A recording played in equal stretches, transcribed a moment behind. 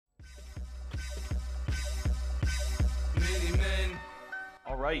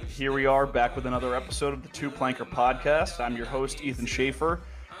right, here we are back with another episode of the Two Planker Podcast. I'm your host, Ethan Schaefer,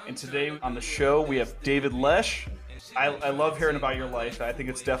 and today on the show we have David Lesh. I love hearing about your life. I think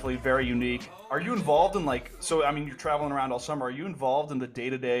it's definitely very unique. Are you involved in you're traveling around all summer. Are you involved in the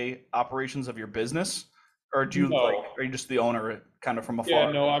day-to-day operations of your business? Or No. are you just the owner kind of from Yeah,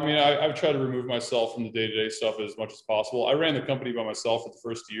 afar? no, I've tried to remove myself from the day-to-day stuff as much as possible. I ran the company by myself for the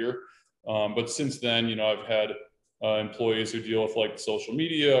first year. But since then, I've had employees who deal with like social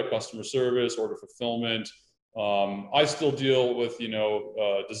media, customer service, order fulfillment. I still deal with,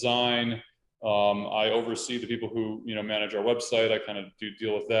 design. I oversee the people who, manage our website. I kind of do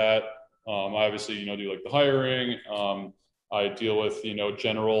deal with that. I obviously, do like the hiring. I deal with,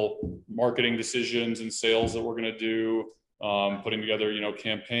 general marketing decisions and sales that we're going to do, putting together,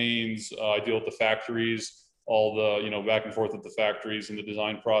 campaigns. I deal with the factories, all the, back and forth with the factories and the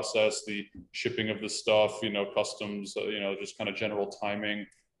design process, the shipping of the stuff, customs, just kind of general timing,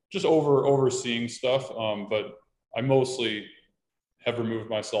 just overseeing stuff. But I mostly have removed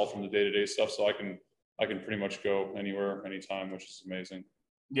myself from the day-to-day stuff, so I can pretty much go anywhere, anytime, which is amazing.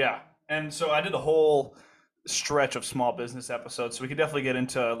 Yeah. And so I did a whole stretch of small business episodes, so we could definitely get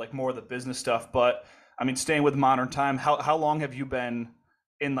into like more of the business stuff. But I mean, staying with modern time, how long have you been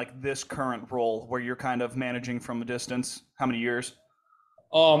in like this current role where you're kind of managing from a distance? How many years?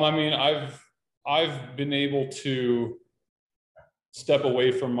 I've been able to step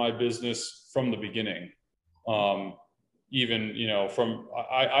away from my business from the beginning. Um, Even,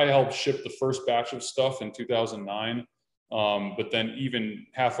 I helped ship the first batch of stuff in 2009. But then even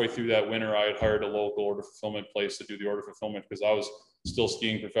halfway through that winter, I had hired a local order fulfillment place to do the order fulfillment because I was still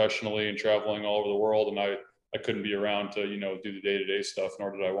skiing professionally and traveling all over the world. And I couldn't be around to, do the day-to-day stuff,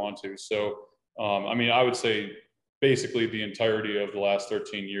 nor did I want to. So, I would say basically the entirety of the last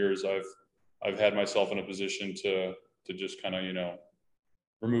 13 years, I've had myself in a position to just kind of,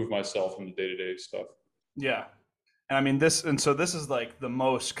 remove myself from the day-to-day stuff. Yeah. And I mean so this is like the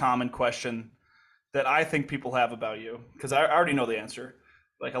most common question that I think people have about you because I already know the answer.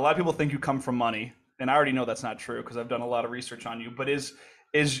 Like a lot of people think you come from money, and I already know that's not true because I've done a lot of research on you. But is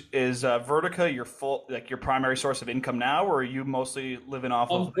Vertica your primary source of income now, or are you mostly living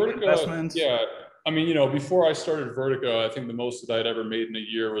off of like Vertica, investments? yeah. Before I started Vertica, I think the most that I'd ever made in a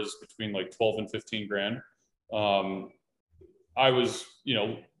year was between like 12 and 15 grand. Um, I was,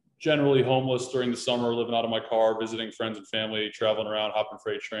 generally homeless during the summer, living out of my car, visiting friends and family, traveling around, hopping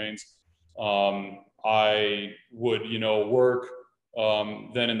freight trains. I would, work.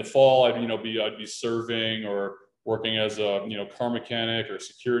 Then in the fall, I'd be serving or working as a, car mechanic or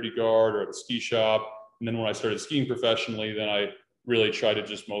security guard or at a ski shop. And then when I started skiing professionally, then I really tried to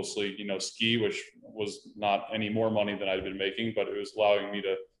just mostly, ski, which was not any more money than I'd been making, but it was allowing me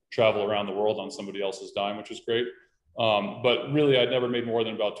to travel around the world on somebody else's dime, which was great. But really, I'd never made more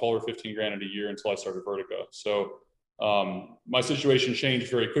than about 12 or 15 grand in a year until I started Vertica. So my situation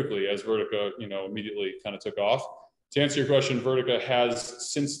changed very quickly as Vertica, immediately kind of took off. To answer your question, Vertica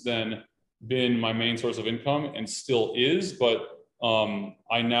has since then been my main source of income and still is, but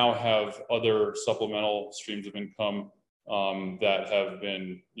I now have other supplemental streams of income that have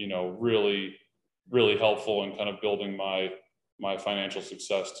been, really, really helpful in kind of building my financial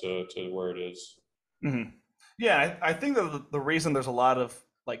success to where it is. Hmm. Yeah, I think that the reason there's a lot of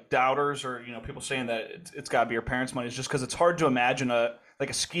like doubters or people saying that it's got to be your parents' money is just because it's hard to imagine a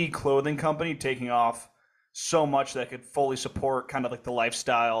ski clothing company taking off so much that could fully support kind of like the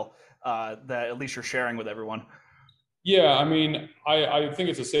lifestyle that at least you're sharing with everyone. Yeah, I think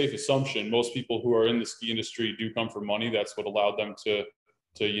it's a safe assumption. Most people who are in the ski industry do come for money. That's what allowed them to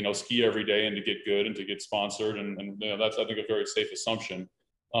ski every day and to get good and to get sponsored. And that's, I think, a very safe assumption.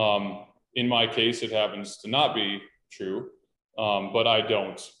 In my case, it happens to not be true, but I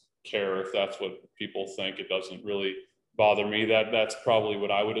don't care if that's what people think. It doesn't really bother me. That's probably what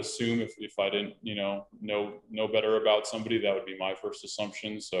I would assume if I didn't, know better about somebody. That would be my first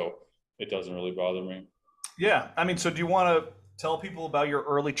assumption. So it doesn't really bother me. Yeah, I mean, so do you want to tell people about your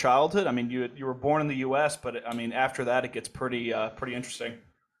early childhood? I mean, you were born in the U.S., but I mean, after that, it gets pretty interesting.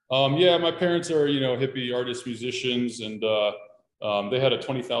 Yeah, my parents are, hippie artists, musicians, and they had a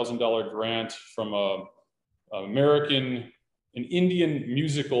 $20,000 grant from American, an Indian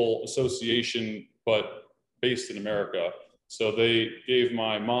Musical Association, but based in America. So they gave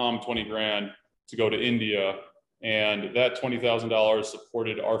my mom 20 grand to go to India, and that $20,000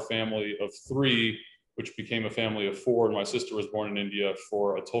 supported our family of three, which became a family of four. And my sister was born in India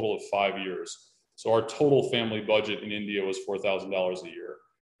for a total of 5 years. So our total family budget in India was $4,000 a year,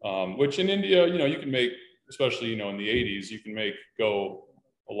 which in India, you can make, especially, in the 80s, you can make go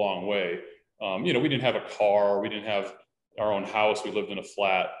a long way. We didn't have a car, we didn't have our own house. We lived in a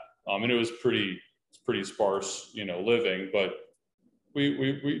flat, and it was pretty sparse, living, but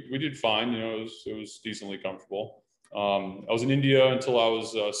we did fine. It was decently comfortable. I was in India until I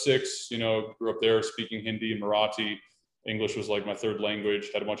was 6. Grew up there speaking Hindi and Marathi. English was like my third language.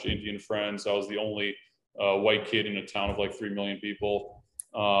 Had a bunch of Indian friends. I was the only white kid in a town of like 3 million people.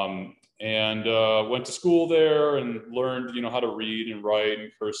 And went to school there and learned, how to read and write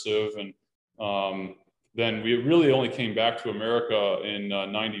and cursive. And then we really only came back to America in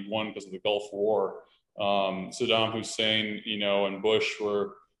 '91 because of the Gulf War. Saddam Hussein, and Bush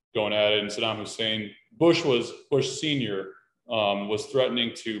were going at it. And Saddam Hussein, Bush Senior, was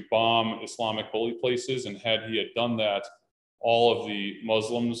threatening to bomb Islamic holy places. And had he had done that, all of the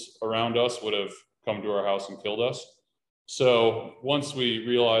Muslims around us would have come to our house and killed us. So once we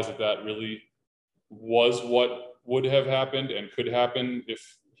realized that that really was what would have happened and could happen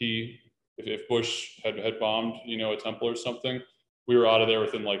if Bush had bombed, a temple or something, we were out of there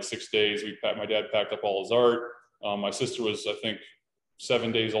within like 6 days. My dad packed up all his art. My sister was, I think,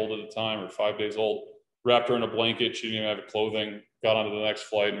 7 days old at the time, or 5 days old. Wrapped her in a blanket. She didn't even have clothing. Got onto the next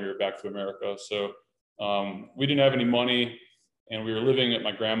flight, and we were back to America. So we didn't have any money, and we were living at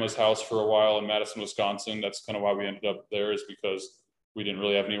my grandma's house for a while in Madison, Wisconsin. That's kind of why we ended up there, is because we didn't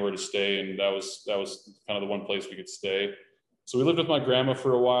really have anywhere to stay, and that was kind of the one place we could stay. So we lived with my grandma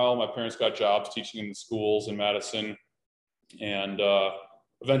for a while. My parents got jobs teaching in the schools in Madison, and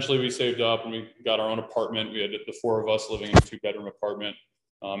eventually we saved up and we got our own apartment. We had the 4 of us living in a 2-bedroom apartment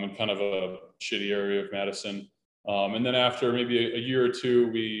in kind of a shitty area of Madison. And then after maybe a year or 2,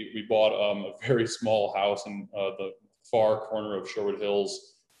 we bought a very small house in the far corner of Sherwood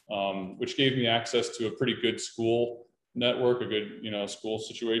Hills, which gave me access to a pretty good school network, a good school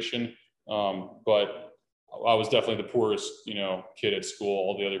situation. But I was definitely the poorest kid at school.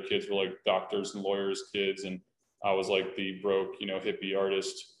 All the other kids were like doctors and lawyers kids, and I was like the broke hippie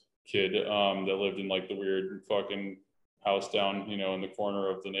artist kid that lived in like the weird fucking house down in the corner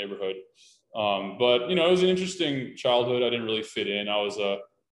of the neighborhood. But it was an interesting childhood. I didn't really fit in. I was a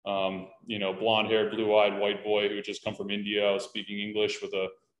blonde-haired, blue-eyed white boy who had just come from India. I was speaking English with a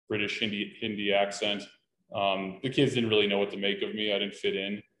British Hindi accent. The kids didn't really know what to make of me. I didn't fit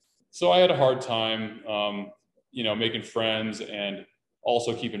in. So I had a hard time, making friends, and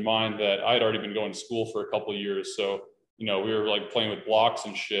also keep in mind that I had already been going to school for a couple of years. So, we were like playing with blocks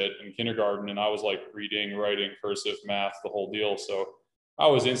and shit in kindergarten, and I was like reading, writing, cursive, math, the whole deal. So I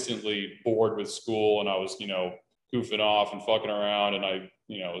was instantly bored with school, and I was, goofing off and fucking around. And I,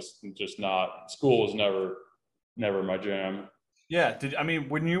 was just not, school was never my jam. Yeah.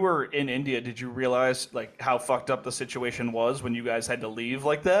 When you were in India, did you realize like how fucked up the situation was when you guys had to leave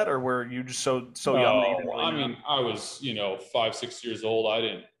like that, or were you just so young that you didn't No, really know? I was, 5, 6 years old.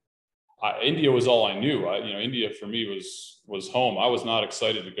 India was all I knew. India for me was home. I was not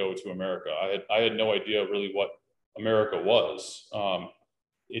excited to go to America. I had no idea really what America was.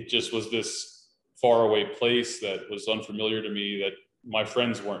 It just was this faraway place that was unfamiliar to me, that my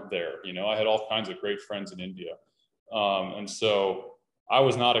friends weren't there. I had all kinds of great friends in India. And so I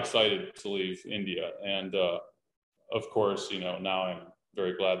was not excited to leave India. And of course, now I'm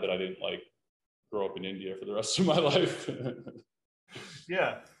very glad that I didn't like grow up in India for the rest of my life.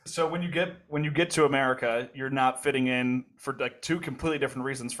 Yeah. So when you get to America, you're not fitting in for like 2 completely different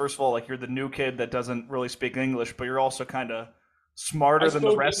reasons. First of all, like you're the new kid that doesn't really speak English, but you're also kind of I smarter than the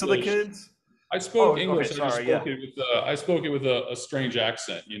spoke rest of the English. kids. I Oh, spoke okay. English. Sorry. Yeah. I spoke it with a strange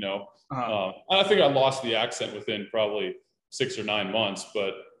accent. Uh-huh. And I think I lost the accent within probably 6 or 9 months.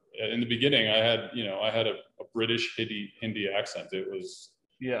 But in the beginning, I had a British Hindi accent.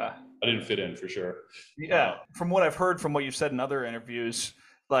 Yeah. I didn't fit in for sure. Yeah. From what I've heard from what you've said in other interviews,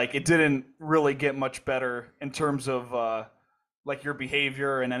 like it didn't really get much better in terms of like your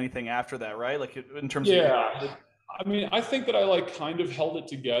behavior and anything after that, right? Like in terms of your Yeah. childhood. I think that I like kind of held it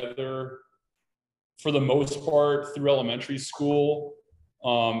together for the most part through elementary school.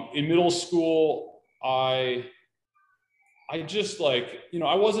 In middle school, I just like,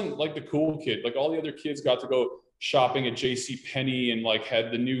 I wasn't like the cool kid. Like all the other kids got to go shopping at J.C. Penney and like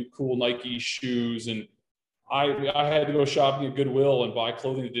had the new cool Nike shoes, and I had to go shopping at Goodwill and buy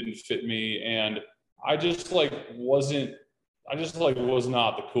clothing that didn't fit me. And I just like wasn't, I just like was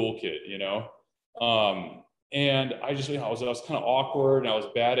not the cool kid. And I just, I was kind of awkward, and I was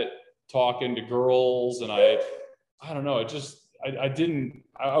bad at talking to girls, and I don't know,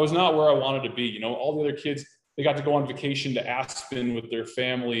 I was not where I wanted to be. All the other kids, they got to go on vacation to Aspen with their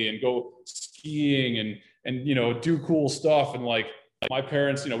family and go skiing and do cool stuff. And like my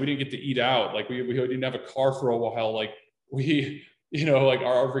parents, we didn't get to eat out. Like we didn't have a car for a while. Like you know, like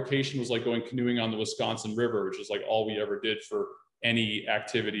our vacation was like going canoeing on the Wisconsin River, which is like all we ever did for any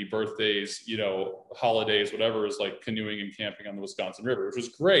activity, birthdays, you know, holidays, whatever, is like canoeing and camping on the Wisconsin River, which was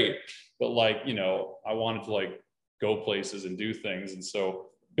great. But like, you know, I wanted to like go places and do things. And so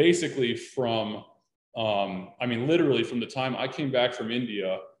basically from, I mean, literally from the time I came back from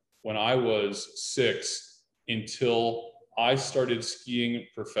India when I was 6 until I started skiing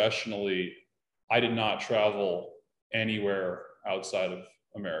professionally, I did not travel anywhere outside of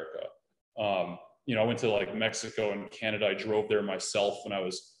America. You know, I went to like Mexico and Canada. I drove there myself when I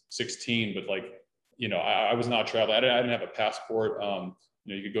was 16, but like, you know, I was not traveling. I didn't have a passport. You know,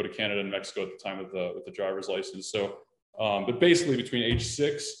 you could go to Canada and Mexico at the time with the driver's license. So, but basically between age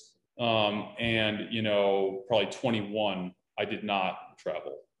 6 and, you know, probably 21, I did not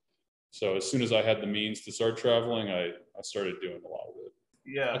travel. So as soon as I had the means to start traveling, I started doing a lot of it.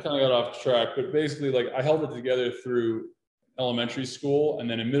 I Yeah. kind of got off track, but basically, like I held it together through elementary school, and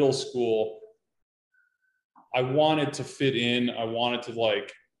then in middle school, I wanted to fit in. I wanted to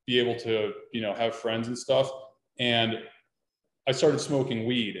like be able to, you know, have friends and stuff. And I started smoking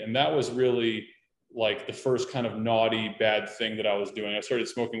weed, and that was really like the first kind of naughty, bad thing that I was doing. I started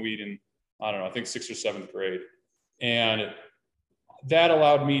smoking weed in, I don't know, I think 6th or 7th grade, and that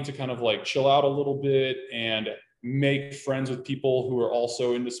allowed me to kind of like chill out a little bit and make friends with people who are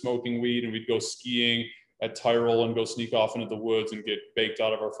also into smoking weed. And we'd go skiing at Tyrol and go sneak off into the woods and get baked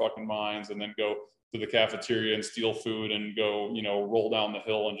out of our fucking minds, and then go to the cafeteria and steal food and go, you know, roll down the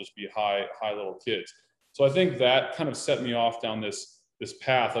hill and just be high little kids. So I think that kind of set me off down this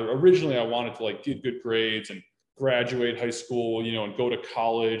path. Originally, I wanted to like get good grades and graduate high school, you know, and go to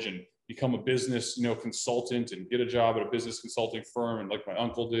college and become a business, you know, consultant and get a job at a business consulting firm, and like my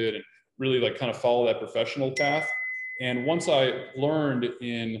uncle did, and really like kind of follow that professional path. And once I learned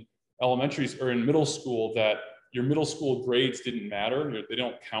in elementary or in middle school that your middle school grades didn't matter, they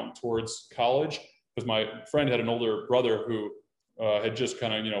don't count towards college, because my friend had an older brother who had just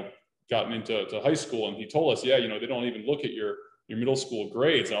kind of, you know, gotten into high school, and he told us, yeah, you know, they don't even look at your middle school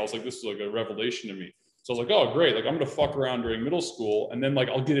grades. And I was like, this is like a revelation to me. So I was like, oh, great. Like I'm going to fuck around during middle school, and then like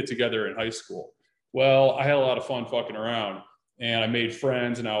I'll get it together in high school. Well, I had a lot of fun fucking around, and I made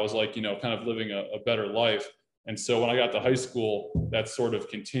friends, and I was like, you know, kind of living a better life. And so when I got to high school, that sort of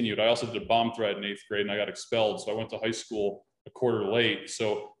continued. I also did a bomb threat in 8th grade, and I got expelled. So I went to high school a quarter late.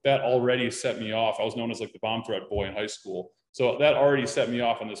 So that already set me off. I was known as like the bomb threat boy in high school. So that already set me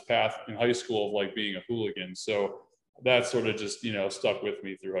off on this path in high school of like being a hooligan. So that sort of just, you know, stuck with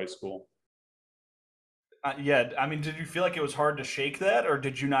me through high school. Yeah. I mean, did you feel like it was hard to shake that, or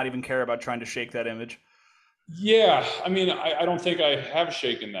did you not even care about trying to shake that image? Yeah, I mean, I don't think I have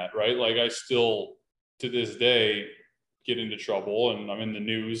shaken that, right? Like I still, to this day, get into trouble, and I'm in the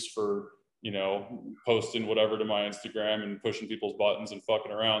news for, you know, posting whatever to my Instagram and pushing people's buttons and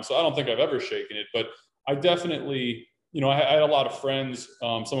fucking around. So I don't think I've ever shaken it, but I definitely, you know, I had a lot of friends,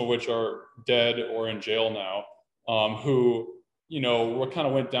 some of which are dead or in jail now, who, you know, kind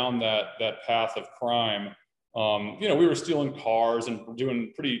of went down that path of crime. You know, we were stealing cars and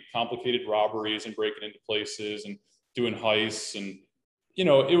doing pretty complicated robberies and breaking into places and doing heists, and you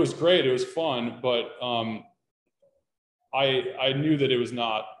know, it was great, it was fun, but I knew that it was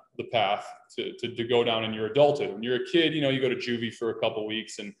not the path to go down in your adulthood. When you're a kid, you know, you go to juvie for a couple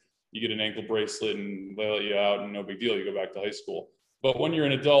weeks and you get an ankle bracelet and they let you out and no big deal, you go back to high school. But when you're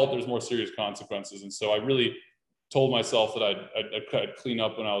an adult, there's more serious consequences. And so I really told myself that I'd clean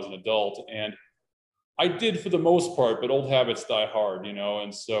up when I was an adult. And I did for the most part, but old habits die hard, you know?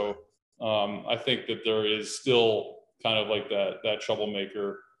 And so I think that there is still kind of like that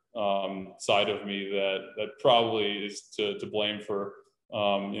troublemaker side of me that probably is to blame for,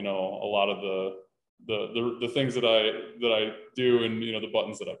 you know, a lot of the things that I do, and, you know, the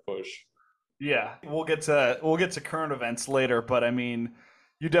buttons that I push. Yeah, we'll get to current events later, but I mean,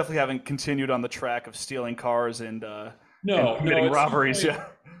 you definitely haven't continued on the track of stealing cars and No, committing at some robberies. point, Yeah.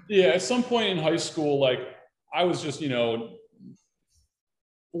 yeah, at some point in high school, like I was just, you know,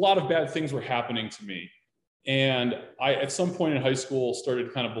 a lot of bad things were happening to me. And I, at some point in high school,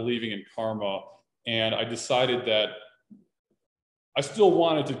 started kind of believing in karma. And I decided that I still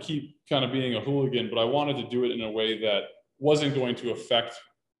wanted to keep kind of being a hooligan, but I wanted to do it in a way that wasn't going to affect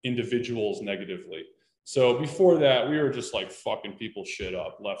individuals negatively. So before that, we were just like fucking people shit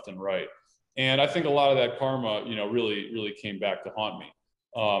up left and right. And I think a lot of that karma, you know, really came back to haunt me.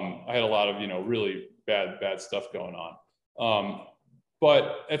 I had a lot of, you know, really bad stuff going on.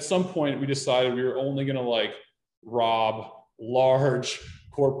 But at some point, we decided we were only going to like rob large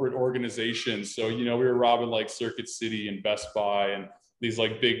corporate organizations. So, you know, we were robbing like Circuit City and Best Buy and these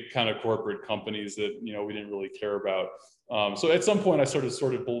like big kind of corporate companies that, you know, we didn't really care about. So at some point I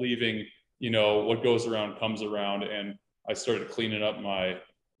started believing, what goes around comes around, and I started cleaning up my,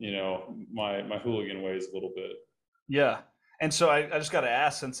 my hooligan ways a little bit. Yeah. And so I just got to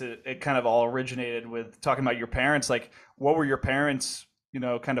ask, since it kind of all originated with talking about your parents, like what were your parents,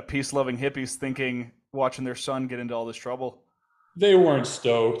 kind of peace loving hippies thinking watching their son get into all this trouble? They weren't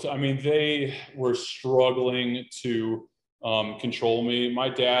stoked. I mean, they were struggling to control me. My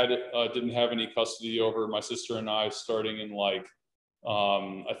dad didn't have any custody over my sister and I starting in like,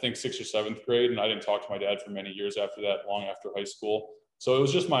 I think sixth or seventh grade. And I didn't talk to my dad for many years after that, long after high school. So it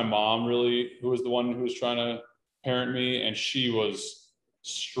was just my mom really who was the one who was trying to parent me. And she was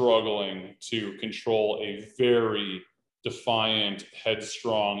struggling to control a very defiant,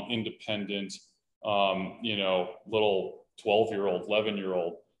 headstrong, independent, little 12-year-old,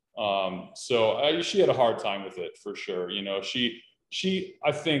 11-year-old. She had a hard time with it for sure. She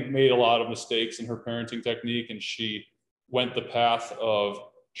I think made a lot of mistakes in her parenting technique, and she went the path of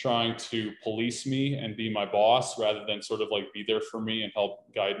trying to police me and be my boss rather than sort of like be there for me and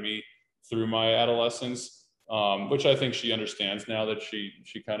help guide me through my adolescence. Which I think she understands now that she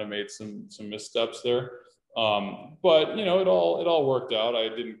kind of made some missteps there. But it all worked out. I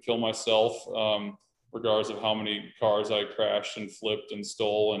didn't kill myself. Regardless of how many cars I crashed and flipped and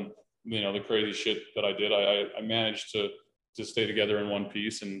stole, and the crazy shit that I did, I managed to stay together in one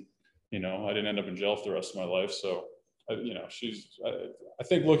piece, and I didn't end up in jail for the rest of my life. So, I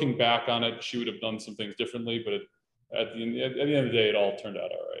think looking back on it, she would have done some things differently, but at the end of the day, it all turned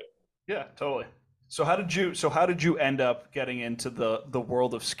out all right. Yeah, totally. So how did you end up getting into the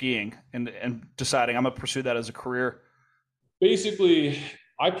world of skiing and deciding I'm gonna pursue that as a career? Basically,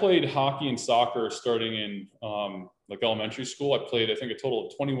 I played hockey and soccer starting in like elementary school. I played, I think, a total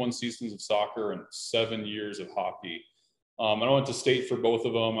of 21 seasons of soccer and 7 years of hockey. And I went to state for both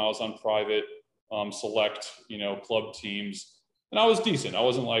of them. I was on private, select, club teams, and I was decent. I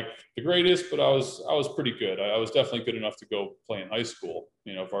wasn't like the greatest, but I was pretty good. I was definitely good enough to go play in high school,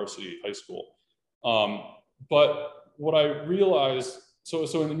 varsity high school. Um, but what I realized, so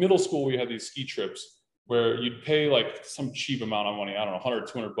in the middle school we had these ski trips where you'd pay like some cheap amount of money, I don't know, 100,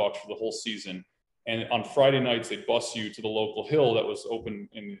 200 bucks for the whole season. And on Friday nights, they'd bus you to the local hill that was open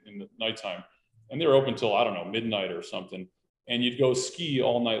in the nighttime. And they were open till, I don't know, midnight or something. And you'd go ski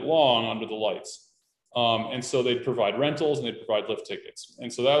all night long under the lights. And so they'd provide rentals and they'd provide lift tickets.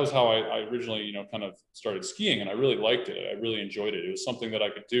 And so that was how I originally, kind of started skiing. And I really liked it. I really enjoyed it. It was something that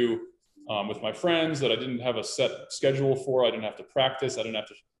I could do with my friends that I didn't have a set schedule for. I didn't have to practice. I didn't have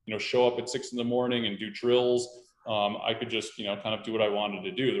to show up at 6 a.m. and do drills. I could just, kind of do what I wanted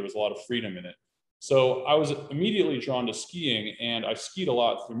to do. There was a lot of freedom in it. So I was immediately drawn to skiing, and I skied a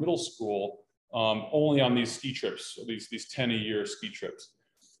lot through middle school, only on these ski trips, these 10 a year ski trips.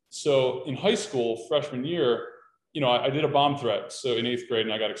 So in high school, freshman year, I did a bomb threat. So in 8th grade,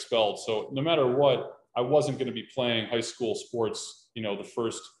 and I got expelled. So no matter what, I wasn't going to be playing high school sports, the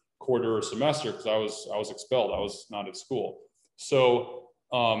first quarter or semester because I was expelled. I was not at school. So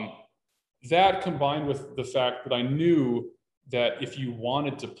that combined with the fact that I knew that if you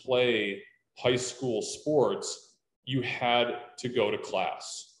wanted to play high school sports, you had to go to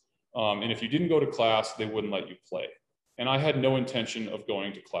class. And if you didn't go to class, they wouldn't let you play. And I had no intention of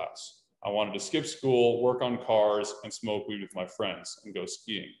going to class. I wanted to skip school, work on cars, and smoke weed with my friends and go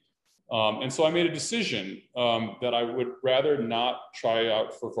skiing. And so I made a decision that I would rather not try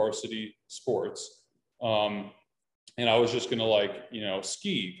out for varsity sports. And I was just gonna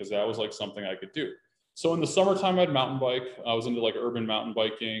ski because that was like something I could do. So in the summertime, I'd mountain bike. I was into like urban mountain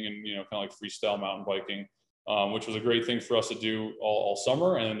biking and, kind of like freestyle mountain biking, which was a great thing for us to do all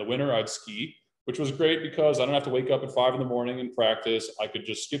summer. And in the winter, I'd ski, which was great because I don't have to wake up at 5 a.m. and practice. I could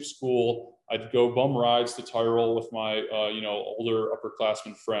just skip school. I'd go bum rides to Tyrol with my, older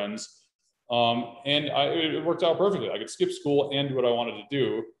upperclassmen friends. It worked out perfectly. I could skip school and do what I wanted to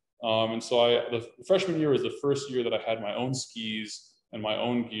do. And so the freshman year was the first year that I had my own skis and my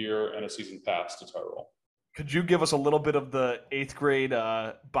own gear and a season pass to Tyrol. Could you give us a little bit of the 8th grade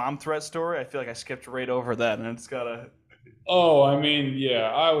bomb threat story? I feel like I skipped right over that, and it's got a. Oh, I mean,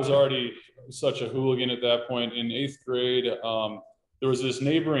 yeah, I was already such a hooligan at that point. In 8th grade, there was this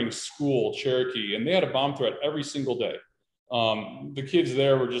neighboring school, Cherokee, and they had a bomb threat every single day. The kids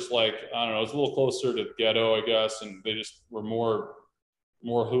there were just like, I don't know, it's a little closer to ghetto, I guess, and they just were more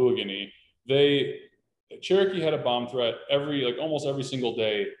hooligan-y. Cherokee had a bomb threat almost every single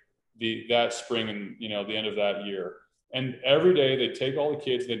day that spring and the end of that year. And every day they'd take all the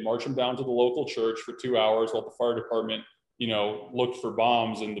kids, they'd march them down to the local church for 2 hours while the fire department, looked for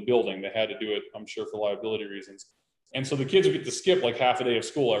bombs in the building. They had to do it, I'm sure, for liability reasons. And so the kids would get to skip like half a day of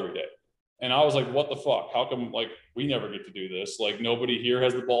school every day. And I was like, what the fuck? How come like we never get to do this? Like nobody here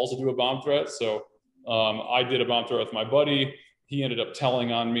has the balls to do a bomb threat. So I did a bomb threat with my buddy. He ended up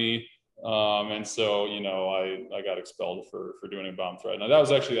telling on me. And so, I got expelled for doing a bomb threat. Now that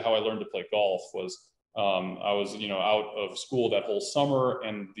was actually how I learned to play golf was I was, out of school that whole summer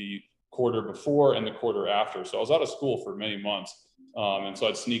and the quarter before and the quarter after. So I was out of school for many months. And so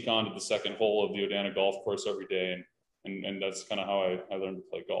I'd sneak onto the second hole of the Odana golf course every day. And that's kind of how I learned to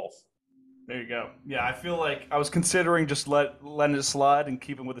play golf. There you go. Yeah, I feel like I was considering just letting it slide and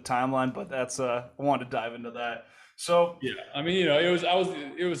keeping with the timeline, but that's I wanted to dive into that. So Yeah, I mean, it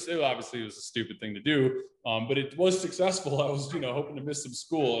obviously was a stupid thing to do, but it was successful. I was, hoping to miss some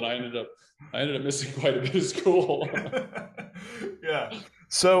school, and I ended up missing quite a bit of school. yeah.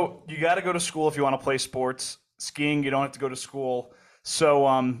 So you got to go to school if you want to play sports. Skiing, you don't have to go to school. So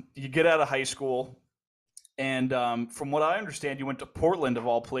you get out of high school, and from what I understand, you went to Portland of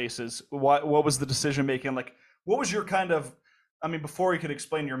all places. What was the decision making? Like, what was your kind of, I mean, before you could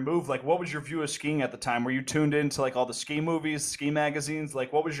explain your move, like, what was your view of skiing at the time? Were you tuned into like all the ski movies, ski magazines?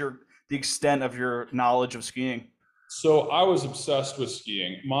 Like, what was the extent of your knowledge of skiing? So I was obsessed with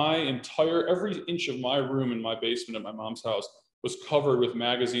skiing. Every inch of my room in my basement at my mom's house was covered with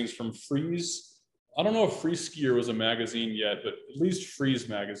magazines from Freeze. I don't know if Free Skier was a magazine yet, but at least Freeze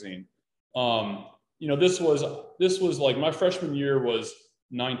magazine. This was like my freshman year was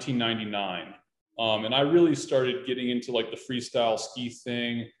 1999. And I really started getting into like the freestyle ski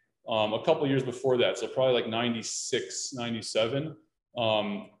thing a couple years before that. So probably like 96, 97,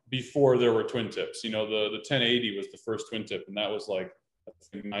 before there were twin tips. The 1080 was the first twin tip, and that was like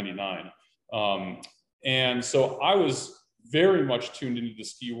 99. And so I was very much tuned into the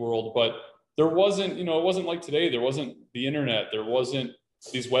ski world, but there wasn't, it wasn't like today. There wasn't the internet. There wasn't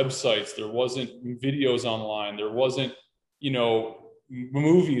these websites. There wasn't videos online. There wasn't,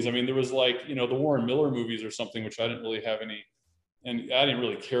 movies. I mean, there was like, the Warren Miller movies or something, which I didn't really have any, and I didn't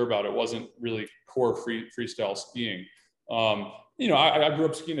really care about. It wasn't really core freestyle skiing. I grew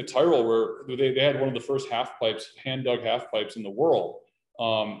up skiing at Tyrol, where they had one of the first hand dug half pipes in the world.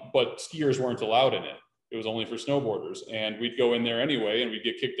 But skiers weren't allowed in it. It was only for snowboarders. And we'd go in there anyway, and we'd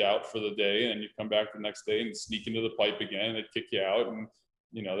get kicked out for the day. And you'd come back the next day and sneak into the pipe again, and they'd kick you out. And,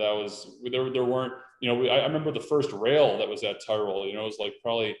 that was, there weren't, I remember the first rail that was at Tyrol, it was like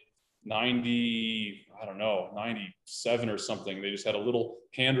probably 97 or something. They just had a little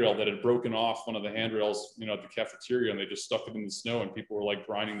handrail that had broken off one of the handrails, at the cafeteria, and they just stuck it in the snow, and people were like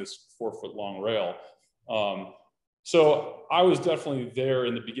grinding this 4-foot long rail. So I was definitely there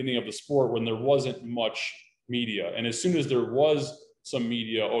in the beginning of the sport when there wasn't much media. And as soon as there was some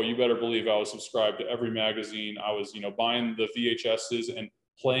media, oh, you better believe I was subscribed to every magazine. I was, buying the VHSs and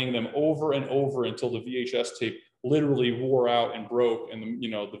playing them over and over until the VHS tape literally wore out and broke, and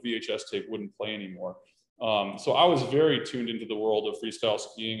the VHS tape wouldn't play anymore. So I was very tuned into the world of freestyle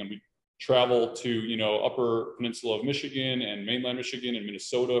skiing, and we traveled to Upper Peninsula of Michigan and mainland Michigan and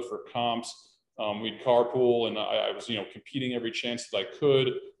Minnesota for comps. We'd carpool, and I was competing every chance that I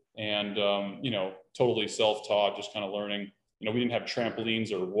could, and totally self-taught, just kind of learning. We didn't have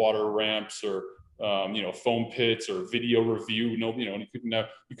trampolines or water ramps or foam pits or video review. No, and you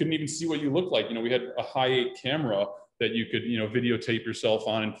couldn't even see what you looked like. We had a Hi8 camera that you could, videotape yourself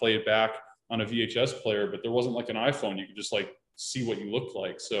on and play it back on a VHS player, but there wasn't like an iPhone. You could just like see what you looked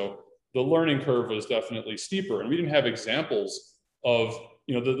like. So the learning curve was definitely steeper, and we didn't have examples of,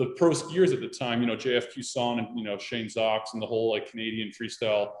 the pro skiers at the time, JF Cusson and, Shane Zox and the whole like Canadian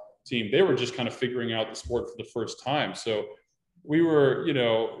freestyle team. They were just kind of figuring out the sport for the first time. So we were,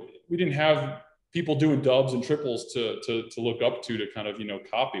 we didn't have people doing dubs and triples to look up to kind of,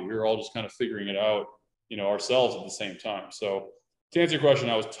 copy. We were all just kind of figuring it out, ourselves at the same time. So to answer your question,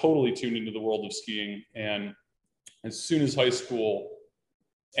 I was totally tuned into the world of skiing. And as soon as high school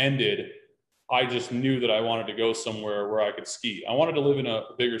ended, I just knew that I wanted to go somewhere where I could ski. I wanted to live in a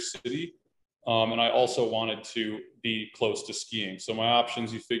bigger city. And I also wanted to be close to skiing. So my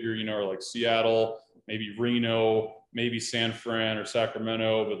options, you figure, are like Seattle, maybe Reno, maybe San Fran or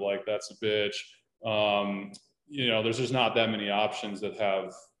Sacramento, but like that's a bitch. There's just not that many options that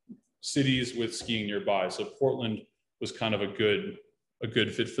have cities with skiing nearby. So Portland was kind of a good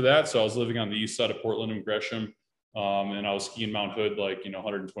fit for that. So I was living on the east side of Portland in Gresham, and I was skiing Mount Hood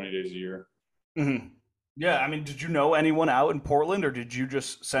 120 days a year. Mm-hmm. Yeah, I mean, did you know anyone out in Portland, or did you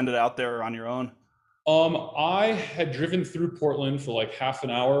just send it out there on your own? I had driven through Portland for like half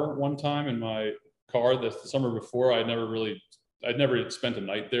an hour one time in my car the summer before. I'd never spent a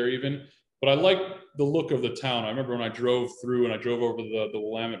night there even, but I liked the look of the town. I remember when I drove through and I drove over the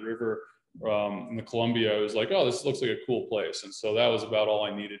Willamette River in the Columbia, I was like, oh, this looks like a cool place. And so that was about all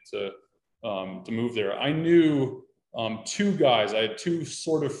I needed to to move there. I knew two guys. I had two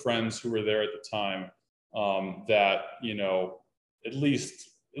sort of friends who were there at the time that, you know, at least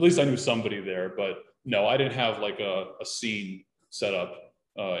I knew somebody there, but no, I didn't have like a scene set up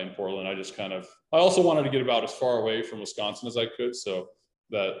in Portland. I also wanted to get about as far away from Wisconsin as I could. So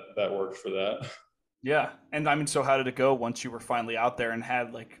that worked for that. Yeah. And I mean, so how did it go once you were finally out there and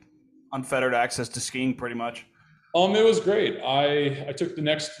had like unfettered access to skiing pretty much? It was great. I took the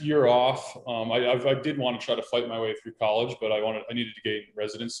next year off. I did want to try to fight my way through college, but I needed to get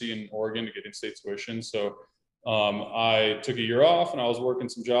residency in Oregon to get in-state tuition. So I took a year off, and I was working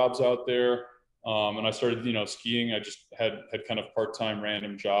some jobs out there. And I started, you know, skiing. I just had kind of part-time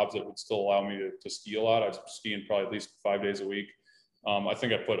random jobs that would still allow me to ski a lot. I was skiing probably at least 5 days a week. I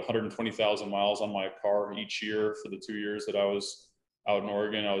think I put 120,000 miles on my car each year for the 2 years that I was out in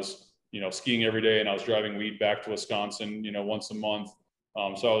Oregon. I was, you know, skiing every day, and I was driving weed back to Wisconsin, you know, once a month.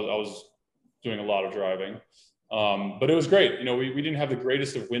 So I was doing a lot of driving. But it was great. You know, we didn't have the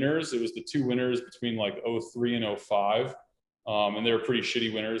greatest of winters. It was the two winters between like '03 and '05. And they were pretty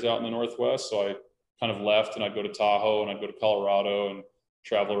shitty winters out in the Northwest. So I kind of left, and I'd go to Tahoe, and I'd go to Colorado and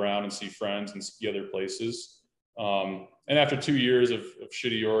travel around and see friends and ski other places. And after 2 years of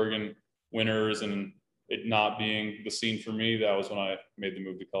shitty Oregon winters and it not being the scene for me, that was when I made the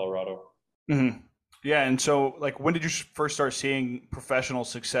move to Colorado. Hmm. Yeah. And so, like, when did you first start seeing professional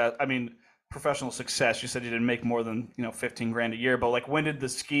success? I mean, professional success. You said you didn't make more than 15 grand a year, but like, when did the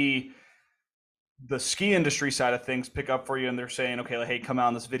ski industry side of things pick up for you? And they're saying, okay, like, hey, come out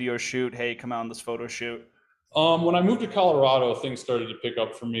on this video shoot. Hey, come out on this photo shoot. When I moved to Colorado, things started to pick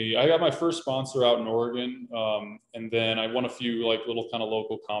up for me. I got my first sponsor out in Oregon, and then I won a few like little kind of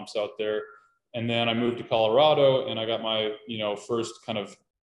local comps out there. And then I moved to Colorado, and I got my first kind of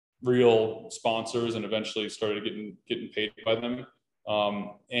real sponsors, and eventually started getting paid by them.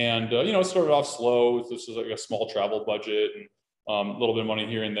 It started off slow. This was like a small travel budget and a little bit of money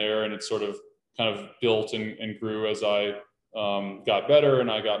here and there, and it sort of kind of built and grew as I got better and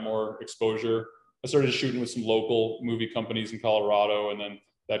I got more exposure. I started shooting with some local movie companies in Colorado, and then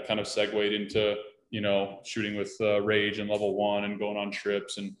that kind of segued into shooting with Rage and Level One, and going on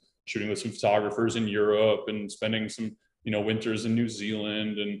trips and shooting with some photographers in Europe, and spending some winters in New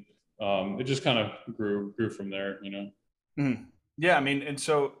Zealand, and it just kind of grew from there. Mhm. Yeah, I mean, and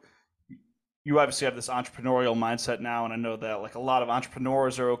so you obviously have this entrepreneurial mindset now, and I know that like a lot of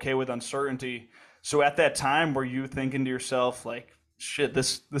entrepreneurs are okay with uncertainty. So at that time, were you thinking to yourself like, shit, the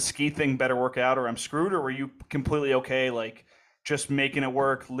ski thing better work out or I'm screwed, or were you completely okay like just making it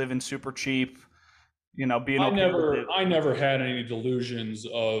work, living super cheap, being okay with it? I never had any delusions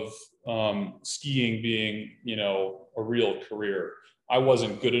of skiing being, a real career. I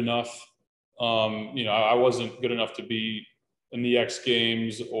wasn't good enough. I wasn't good enough to be in the X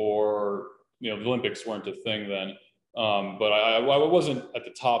Games, or the Olympics weren't a thing then. But I wasn't at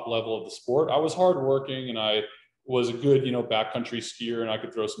the top level of the sport. I was hardworking, and I was a good, backcountry skier, and I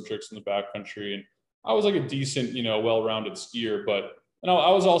could throw some tricks in the backcountry. And I was like a decent, well-rounded skier, but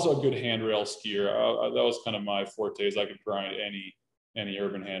I was also a good handrail skier. That was kind of my forte, is I could grind any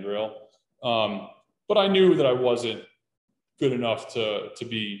urban handrail. But I knew that I wasn't good enough to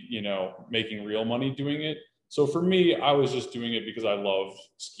be, making real money doing it. So for me, I was just doing it because I loved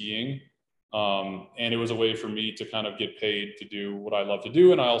skiing. And it was a way for me to kind of get paid to do what I love to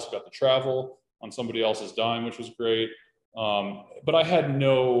do. And I also got to travel on somebody else's dime, which was great. But I had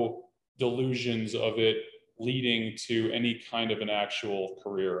no delusions of it leading to any kind of an actual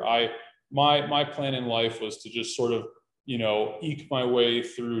career. My plan in life was to just sort of, eke my way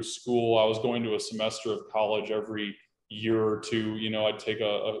through school. I was going to a semester of college every year or two. I'd take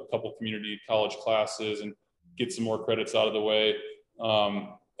a couple community college classes and get some more credits out of the way.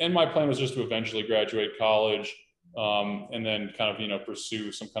 And my plan was just to eventually graduate college, and then kind of,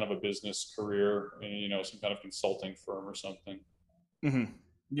 pursue some kind of a business career, some kind of consulting firm or something. Hmm.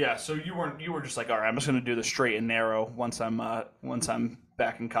 Yeah, so you were just like, all right, I'm just going to do the straight and narrow once I'm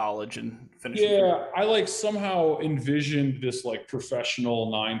back in college and finishing. Yeah, I like somehow envisioned this like professional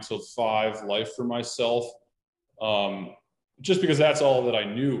 9 to 5 life for myself, um, just because that's all that I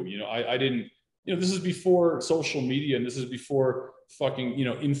knew. I didn't. This is before social media, and this is before fucking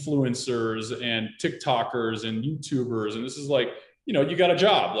influencers and TikTokers and YouTubers, and this is like you got a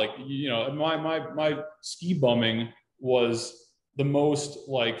job. Like my ski bumming was the most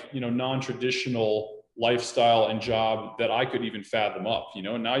like non-traditional lifestyle and job that I could even fathom up.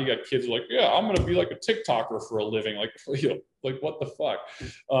 And now you got kids like, yeah, I'm gonna be like a TikToker for a living. Like like what the fuck?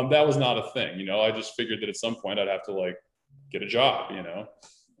 That was not a thing. I just figured that at some point I'd have to like get a job.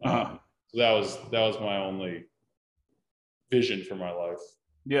 Uh-huh. So that was my only vision for my life.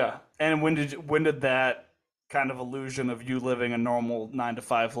 Yeah. And when did that kind of illusion of you living a normal 9 to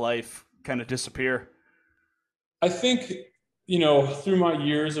 5 life kind of disappear? I think, through my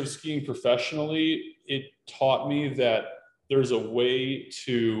years of skiing professionally, it taught me that there's a way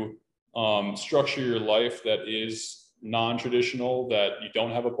to structure your life that is non-traditional, that you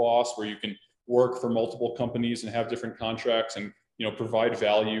don't have a boss, where you can work for multiple companies and have different contracts and, provide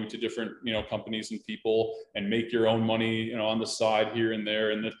value to different, companies and people and make your own money, on the side here and there.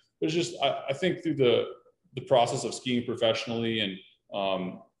 And there's just, I think through the process of skiing professionally and,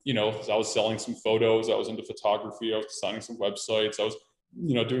 I was selling some photos, I was into photography, I was designing some websites, I was,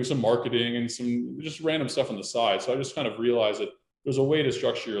 doing some marketing and some just random stuff on the side. So I just kind of realized that there's a way to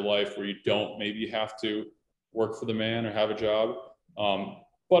structure your life where you don't maybe have to work for the man or have a job.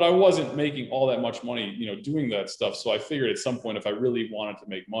 But I wasn't making all that much money, doing that stuff. So I figured at some point, if I really wanted to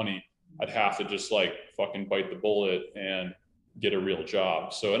make money, I'd have to just like fucking bite the bullet and get a real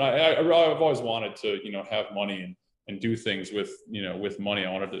job. So, and I've always wanted to, have money and do things with, with money.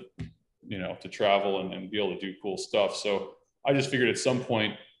 I wanted to, to travel and be able to do cool stuff. So I just figured at some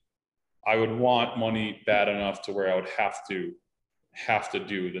point I would want money bad enough to where I would have to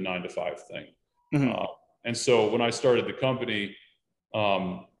do the 9 to 5 thing. Hmm. Uh, and so when I started the company,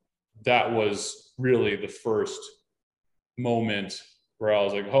 um, that was really the first moment where I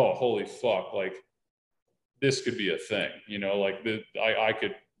was like, oh, holy fuck, like this could be a thing, like I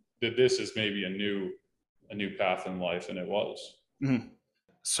could, that this is maybe a new path in life, and it was. Hmm.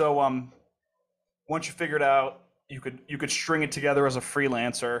 So once you figured out you could string it together as a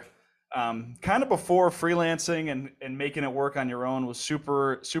freelancer, kind of before freelancing and making it work on your own was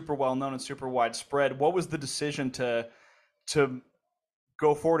super well known and super widespread. What was the decision to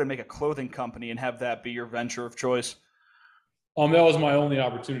go forward and make a clothing company and have that be your venture of choice? That was my only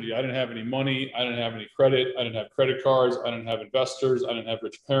opportunity. I didn't have any money. I didn't have any credit. I didn't have credit cards. I didn't have investors. I didn't have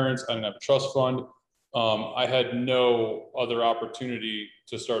rich parents. I didn't have a trust fund. I had no other opportunity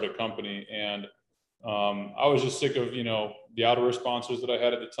to start a company, and I was just sick of the outerwear sponsors that I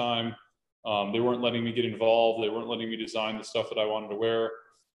had at the time. They weren't letting me get involved. They weren't letting me design the stuff that I wanted to wear,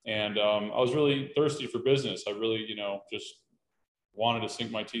 and I was really thirsty for business. I really just wanted to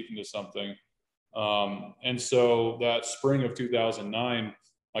sink my teeth into something. And so that spring of 2009,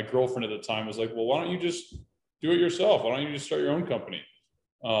 my girlfriend at the time was like, well, why don't you just do it yourself? Why don't you just start your own company?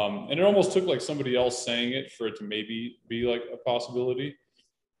 And it almost took like somebody else saying it for it to maybe be like a possibility.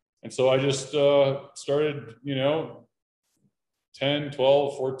 And so I just started, 10,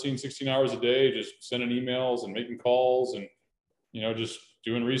 12, 14, 16 hours a day, just sending emails and making calls and, just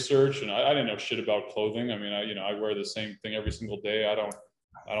doing research. And I didn't know shit about clothing. I mean, I wear the same thing every single day. I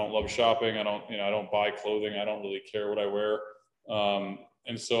don't love shopping. I don't buy clothing. I don't really care what I wear.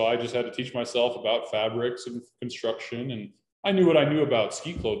 And so I just had to teach myself about fabrics and construction. And I knew what I knew about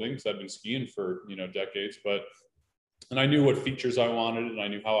ski clothing because I've been skiing for, decades, and I knew what features I wanted and I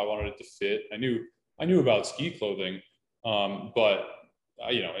knew how I wanted it to fit. I knew about ski clothing. But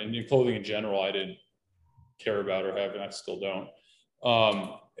and in clothing in general, I didn't care about or have, and I still don't.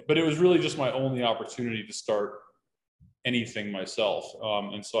 But it was really just my only opportunity to start anything myself.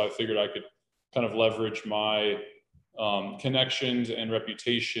 And so I figured I could kind of leverage my connections and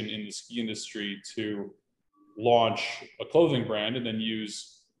reputation in the ski industry to launch a clothing brand and then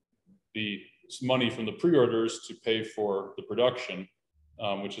use the money from the pre-orders to pay for the production,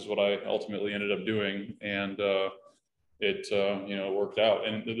 which is what I ultimately ended up doing. And it worked out.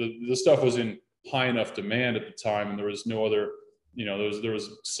 And the stuff was in high enough demand at the time, and there was no other. There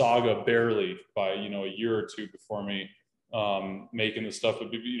was Saga barely by a year or two before me making the stuff.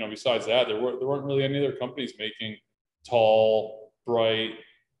 But besides that, there weren't really any other companies making tall, bright,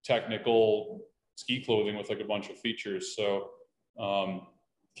 technical ski clothing with like a bunch of features. So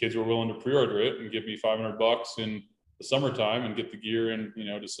kids were willing to pre-order it and give me $500 in the summertime and get the gear in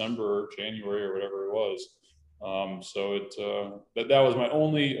December or January or whatever it was. So that was my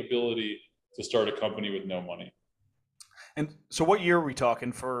only ability to start a company with no money. And so, what year are we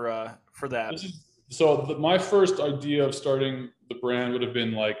talking for that? This is so my first idea of starting the brand would have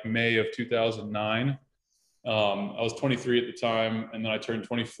been like May of 2009. I was 23 at the time, and then I turned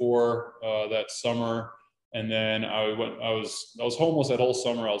 24 that summer. And then I was homeless that whole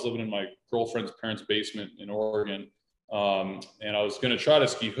summer. I was living in my girlfriend's parents' basement in Oregon, and I was going to try to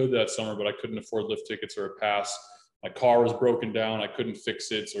ski hood that summer, but I couldn't afford lift tickets or a pass. My car was broken down. I couldn't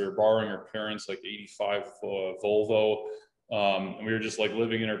fix it, so we were borrowing her parents' like '85 Volvo, and we were just like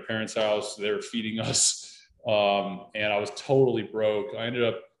living in her parents' house. They were feeding us, and I was totally broke. I ended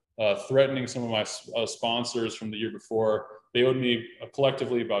up threatening some of my sponsors from the year before. They owed me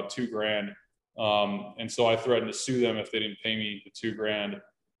collectively about $2,000. And so I threatened to sue them if they didn't pay me the $2,000.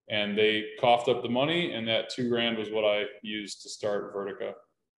 and they coughed up the money, and that $2,000 was what I used to start Vertica.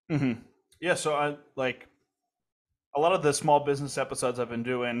 Yeah, so I like a lot of the small business episodes I've been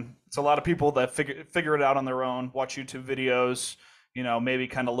doing. It's a lot of people that figure it out on their own, watch YouTube videos, maybe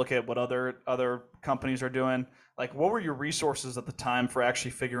kind of look at what other companies are doing. Like, what were your resources at the time for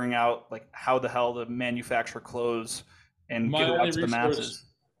actually figuring out like how the hell to manufacture clothes and My get it out only to the resource, masses?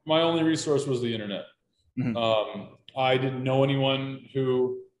 my only resource was the internet. Hmm. I didn't know anyone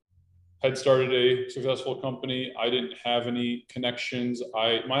who had started a successful company. I didn't have any connections.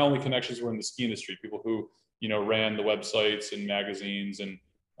 My only connections were in the ski industry, people who ran the websites and magazines and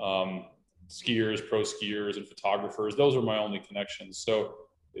um, skiers, pro skiers, and photographers. Those were my only connections. So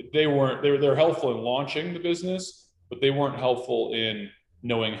they're helpful in launching the business, but they weren't helpful in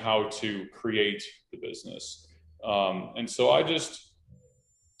knowing how to create the business. And so I just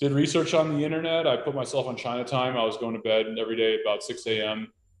did research on the internet. I put myself on China time. I was going to bed every day about 6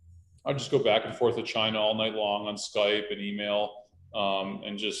 a.m. I'd just go back and forth to China all night long on Skype and email,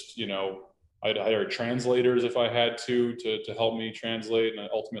 and just I'd hire translators if I had to help me translate. And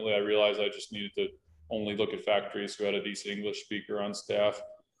ultimately, I realized I just needed to only look at factories who had a decent English speaker on staff.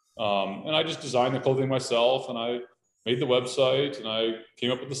 And I just designed the clothing myself, and I made the website, and I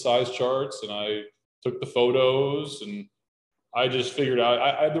came up with the size charts, and I took the photos, and I just figured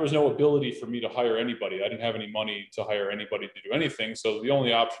out there was no ability for me to hire anybody. I didn't have any money to hire anybody to do anything. So the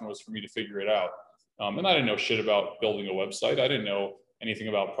only option was for me to figure it out. And I didn't know shit about building a website. I didn't know anything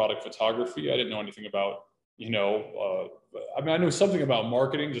about product photography. I didn't know anything about, I knew something about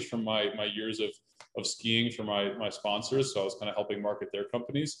marketing just from my years of skiing for my sponsors. So I was kind of helping market their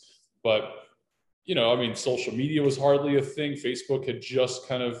companies. But social media was hardly a thing. Facebook had just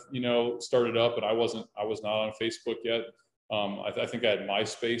kind of, started up, and I was not on Facebook yet. I think I had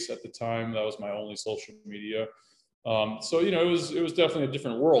MySpace at the time. That was my only social media. So it was definitely a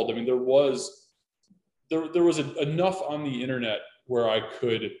different world. I mean, there was enough on the internet where I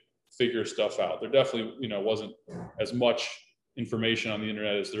could figure stuff out. There definitely wasn't as much information on the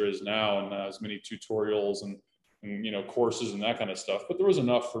internet as there is now, and as many tutorials and courses and that kind of stuff. But there was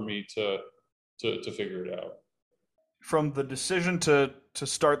enough for me to figure it out. From the decision to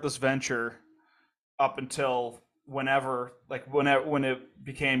start this venture up until whenever, when it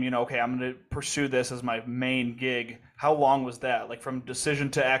became, okay, I'm going to pursue this as my main gig, how long was that? Like, from decision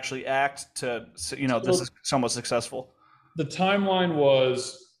to actually act to, this So is somewhat successful. the timeline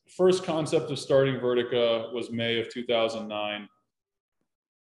was, first concept of starting Vertica was May of 2009.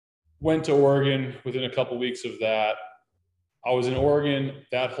 Went to Oregon within a couple weeks of that. I was in Oregon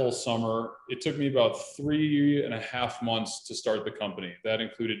that whole summer. It took me about 3.5 months to start the company. That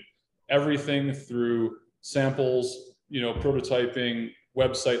included everything through samples, prototyping,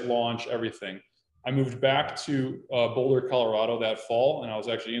 website launch, everything. I moved back to Boulder, Colorado that fall, and I was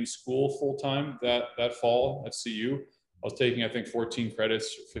actually in school full time that fall at CU. I was taking, I think, 14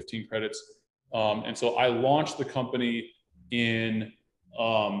 credits, 15 credits. And so I launched the company in,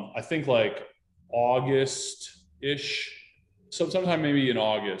 I think, like August-ish, sometime maybe in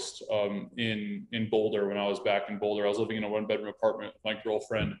August, in Boulder. When I was back in Boulder, I was living in a 1-bedroom apartment with my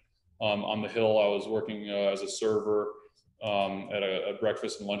girlfriend on the hill. I was working as a server at a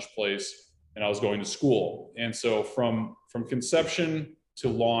breakfast and lunch place, and I was going to school. And so from conception to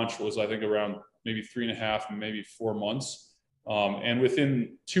launch was, I think, around maybe 3.5, maybe 4 months. And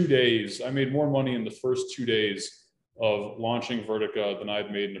within 2 days, I made more money in the first 2 days of launching Vertica than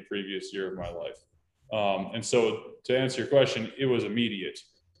I'd made in the previous year of my life. And so, to answer your question, it was immediate.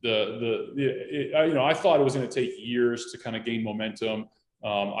 I thought it was going to take years to kind of gain momentum.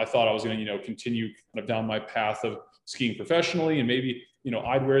 I thought I was going to, continue kind of down my path of skiing professionally, and maybe,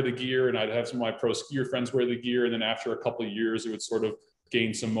 I'd wear the gear and I'd have some of my pro skier friends wear the gear, and then after a couple of years, it would sort of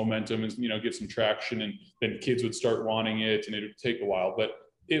gain some momentum and get some traction, and then kids would start wanting it, and it would take a while. But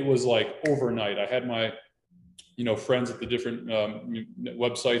it was like overnight. I had my friends at the different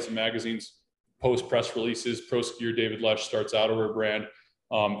websites and magazines post press releases. Pro skier David Lesh starts outerwear brand,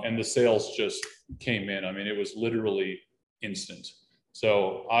 and the sales just came in. I mean, it was literally instant.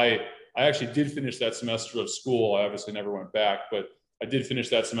 So I actually did finish that semester of school. I obviously never went back, but I did finish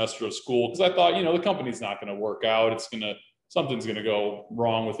that semester of school because I thought, the company's not going to work out. Something's going to go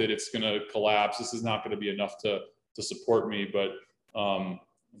wrong with it. It's going to collapse. This is not going to be enough to support me. But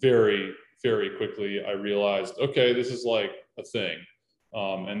very, very quickly, I realized, okay, this is like a thing.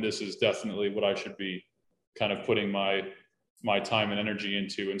 And this is definitely what I should be kind of putting my time and energy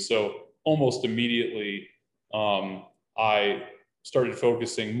into. And so almost immediately, I started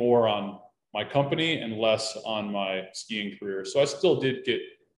focusing more on my company and less on my skiing career. So I still did get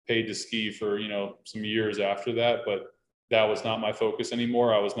paid to ski for, some years after that, but that was not my focus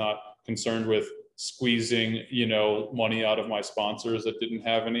anymore. I was not concerned with squeezing, money out of my sponsors that didn't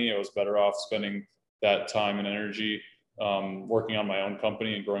have any. I was better off spending that time and energy working on my own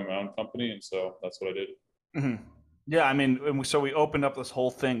company and growing my own company. And so that's what I did. Mm-hmm. Yeah, I mean, so we opened up this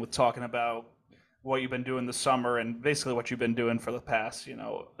whole thing with talking about what you've been doing this summer and basically what you've been doing for the past,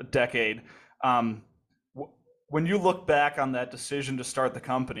 a decade. Um, when you look back on that decision to start the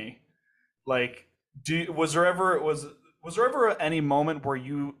company, like, was there ever any moment where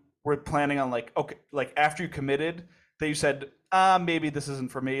you were planning on like, okay, like after you committed that you said, maybe this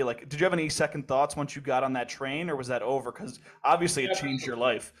isn't for me? Like, did you have any second thoughts once you got on that train, or was that over? Because obviously it changed your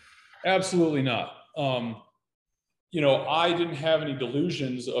life. Absolutely not. I didn't have any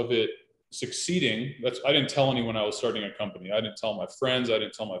delusions of it succeeding. I didn't tell anyone I was starting a company. I didn't tell my friends. I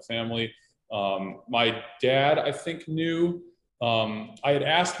didn't tell my family. My dad, I think, knew. I had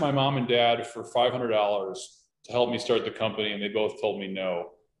asked my mom and dad for $500 to help me start the company, and they both told me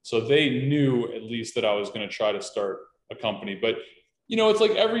no. So they knew at least that I was going to try to start a company. But it's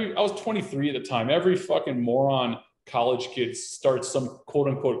like I was 23 at the time. Every fucking moron college kids start some quote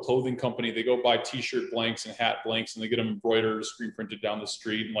unquote clothing company. They go buy t-shirt blanks and hat blanks and they get them embroidered, screen printed down the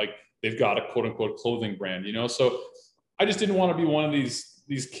street. And like, they've got a quote unquote clothing brand, So I just didn't want to be one of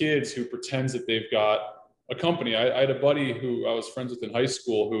these kids who pretends that they've got a company. I had a buddy who I was friends with in high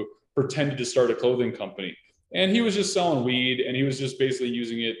school who pretended to start a clothing company. And he was just selling weed, and he was just basically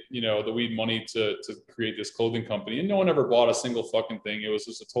using it, the weed money to create this clothing company. And no one ever bought a single fucking thing. It was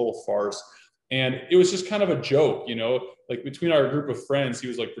just a total farce. And it was just kind of a joke, like between our group of friends, he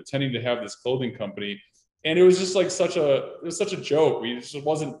was like pretending to have this clothing company. And it was just like such a joke. It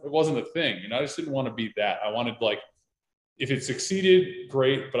wasn't a thing. I just didn't want to be that. I wanted, like, if it succeeded,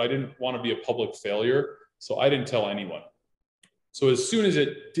 great, but I didn't want to be a public failure. So I didn't tell anyone. So as soon as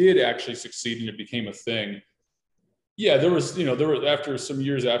it did actually succeed and it became a thing, yeah, there were after some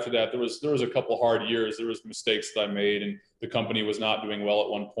years after that, there was a couple hard years. There was mistakes that I made, and the company was not doing well at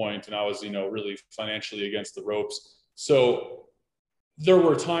one point, and I was, really financially against the ropes. So there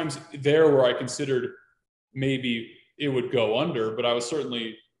were times there where I considered maybe it would go under, but I was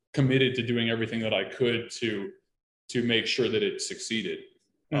certainly committed to doing everything that I could to make sure that it succeeded.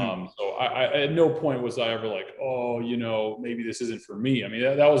 So I at no point was I ever like, oh, maybe this isn't for me. I mean,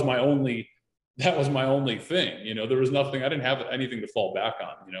 that was my only thing. There was nothing. I didn't have anything to fall back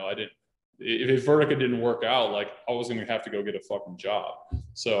on. I didn't. If Vertica didn't work out, like, I was going to have to go get a fucking job.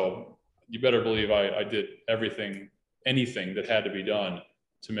 So you better believe I did anything that had to be done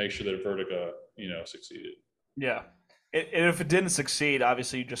to make sure that Vertica, succeeded. Yeah. And if it didn't succeed,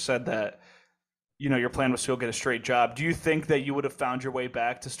 obviously you just said that, your plan was to go get a straight job. Do you think that you would have found your way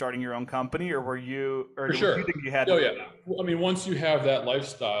back to starting your own company, or For sure. do you think you had? Oh yeah. I mean, once you have that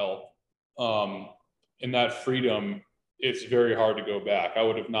lifestyle, and that freedom, it's very hard to go back. I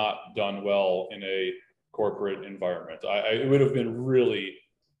would have not done well in a corporate environment. It would have been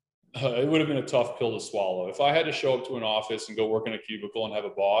it would have been a tough pill to swallow. If I had to show up to an office and go work in a cubicle and have a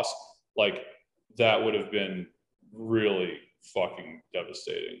boss, like, that would have been really fucking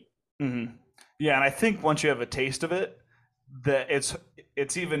devastating. Mm-hmm. Yeah, and I think once you have a taste of it, that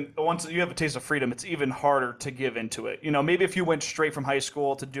it's even once you have a taste of freedom, it's even harder to give into it. Maybe if you went straight from high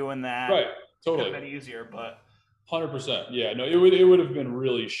school to doing that, right, it totally, would have been easier. But 100%, yeah, no, it would have been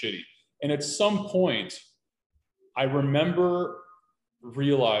really shitty. And at some point, I remember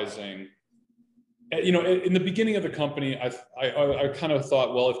realizing, in the beginning of the company, I kind of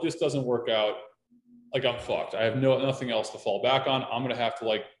thought, well, if this doesn't work out, like, I'm fucked. I have nothing else to fall back on. I'm gonna have to,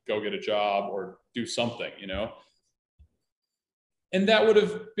 like, go get a job or do something, And that would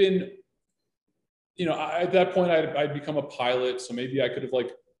have been, at that point I'd become a pilot, so maybe I could have,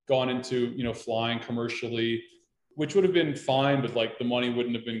 like, gone into, flying commercially, which would have been fine, but, like, the money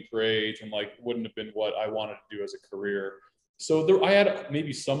wouldn't have been great, and, like, wouldn't have been what I wanted to do as a career. So I had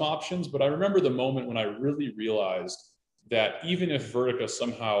maybe some options, but I remember the moment when I really realized that even if Vertica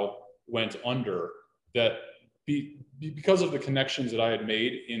somehow went under, that because of the connections that I had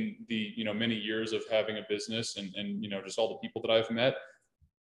made in the many years of having a business and just all the people that I've met,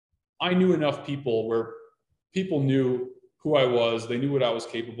 I knew enough people where people knew who I was. They knew what I was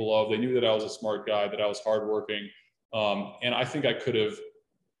capable of. They knew that I was a smart guy, that I was hardworking, and I think I could have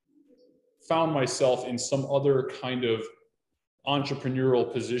found myself in some other kind of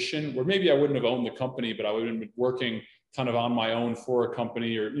entrepreneurial position where maybe I wouldn't have owned the company, but I would have been working kind of on my own for a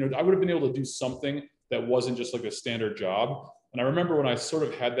company, or I would have been able to do something that wasn't just like a standard job. And I remember when I sort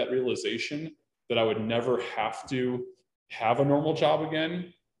of had that realization that I would never have to have a normal job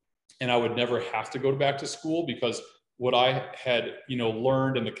again, and I would never have to go back to school, because what I had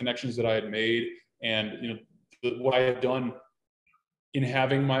learned and the connections that I had made, and what I had done in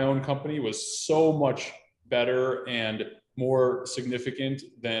having my own company was so much better and more significant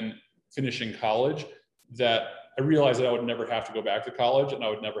than finishing college that I realized that I would never have to go back to college and I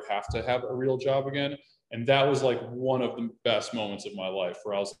would never have to have a real job again. And that was like one of the best moments of my life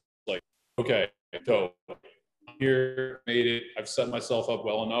where I was like, okay, so here, made it. I've set myself up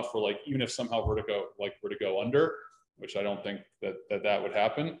well enough for like, even if somehow Vertigo were to go under, which I don't think that would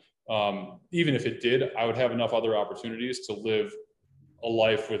happen. Even if it did, I would have enough other opportunities to live a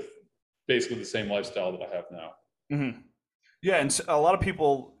life with basically the same lifestyle that I have now. Mm-hmm. Yeah, and a lot of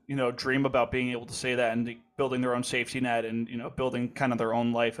people, dream about being able to say that and building their own safety net and building kind of their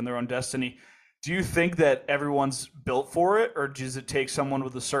own life and their own destiny. Do you think that everyone's built for it, or does it take someone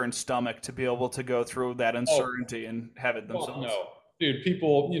with a certain stomach to be able to go through that Oh, uncertainty and have it fuck themselves? no, dude.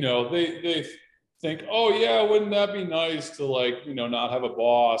 People, they think, oh yeah, wouldn't that be nice to like, not have a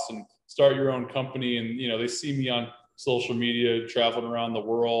boss and start your own company? And they see me on social media traveling around the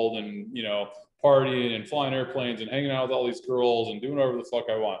world and partying and flying airplanes and hanging out with all these girls and doing whatever the fuck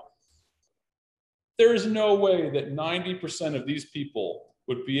I want. There's no way that 90% of these people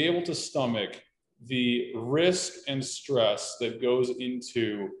would be able to stomach the risk and stress that goes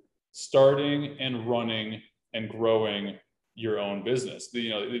into starting and running and growing your own business. They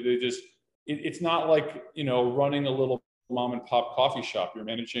just, it's not like, running a little mom and pop coffee shop. You're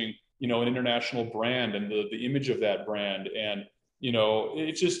managing, an international brand and the image of that brand. And,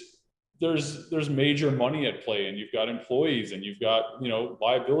 it's just, there's major money at play, and you've got employees and you've got,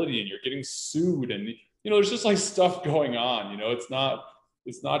 liability, and you're getting sued, and, there's just like stuff going on.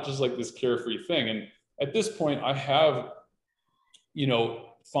 It's not just like this carefree thing. And at this point I have,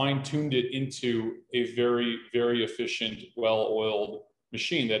 fine-tuned it into a very, very efficient, well-oiled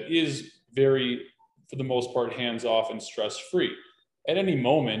machine that is very, for the most part, hands-off and stress-free. At any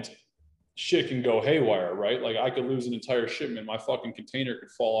moment, shit can go haywire, right? Like I could lose an entire shipment. My fucking container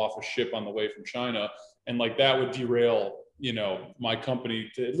could fall off a ship on the way from China. And like that would derail, my company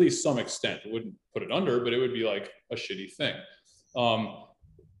to at least some extent. It wouldn't put it under, but it would be like a shitty thing.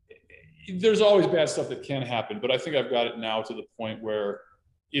 There's always bad stuff that can happen, but I think I've got it now to the point where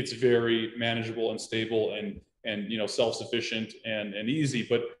it's very manageable and stable and self-sufficient and easy.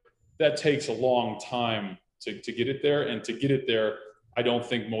 But that takes a long time to get it there. And to get it there, I don't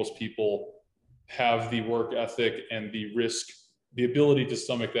think most people have the work ethic and the ability to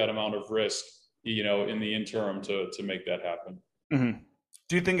stomach that amount of risk, in the interim to make that happen. Mm-hmm.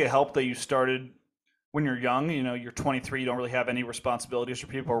 Do you think it helped that you started when you're young? You're 23, you don't really have any responsibilities, or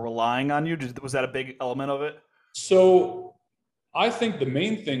people are relying on you. Was that a big element of it? So I think the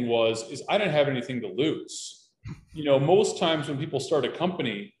main thing is I didn't have anything to lose. Most times when people start a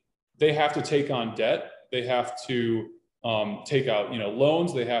company, they have to take on debt. They have to take out,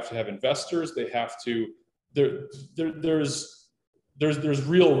 loans. They have to have investors. They have to. There's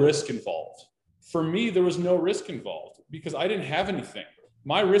real risk involved. For me, there was no risk involved because I didn't have anything.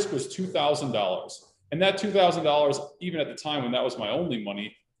 My risk was $2,000, and that $2,000, even at the time when that was my only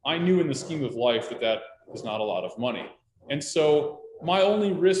money, I knew in the scheme of life that was not a lot of money. And so my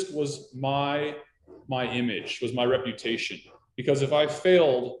only risk was my image, was my reputation. Because if I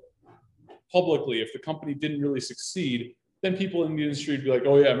failed publicly, if the company didn't really succeed, then people in the industry would be like,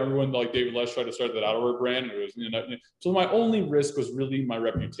 oh yeah, remember when like David Lesh tried to start that outerwear brand? And it was, so my only risk was really my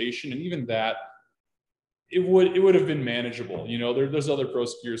reputation. And even that, it would have been manageable. There's other pro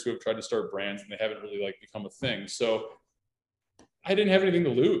skiers who have tried to start brands and they haven't really like become a thing. So I didn't have anything to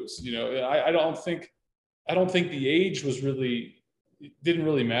lose. I don't think the age didn't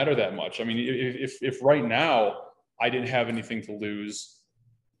really matter that much. I mean, if right now I didn't have anything to lose,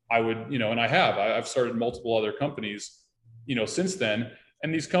 I would, and I've started multiple other companies, since then.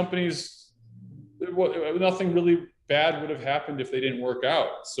 And these companies, nothing really bad would have happened if they didn't work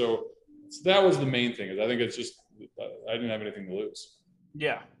out. So that was the main thing. Is I think it's just I didn't have anything to lose.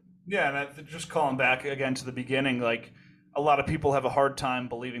 Yeah, yeah, and just calling back again to the beginning, like a lot of people have a hard time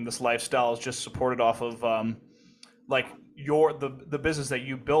believing this lifestyle is just supported off of like the business that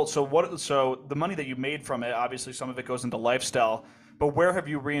you built. So the money that you made from it, obviously some of it goes into lifestyle, but where have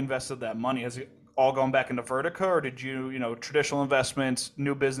you reinvested that money? Has it all gone back into Vertica, or did you, traditional investments,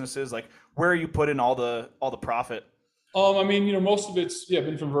 new businesses? Like where are you putting all the profit? I mean, most of it's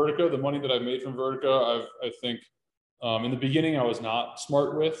been from Vertica. The money that I've made from Vertica, I think in the beginning I was not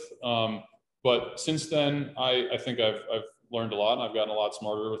smart with, but since then I think I've learned a lot and I've gotten a lot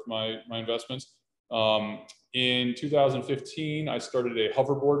smarter with my investments. In 2015, I started a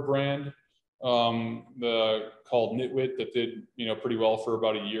hoverboard brand called Nitwit that did pretty well for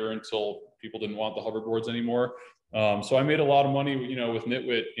about a year until people didn't want the hoverboards anymore. So I made a lot of money with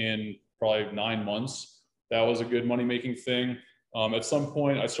Nitwit in probably 9 months. That was a good money making thing. At some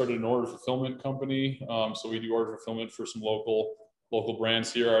point, I started an order fulfillment company. So we do order fulfillment for some local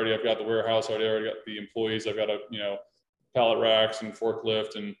brands here. I've got the warehouse. I already got the employees. I've got pallet racks and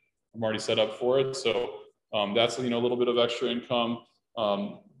forklift, and I'm already set up for it. So that's a little bit of extra income.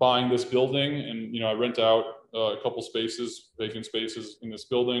 Buying this building, and I rent out a couple spaces, vacant spaces in this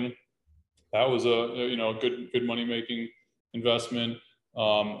building. That was a good money making investment.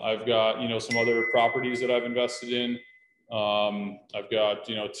 I've got some other properties that I've invested in. I've got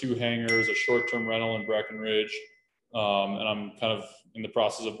 2 hangars, a short-term rental in Breckenridge, and I'm kind of in the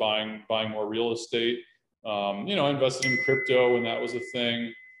process of buying more real estate. I invested in crypto when that was a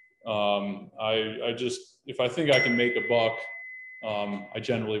thing. I just, if I think I can make a buck, I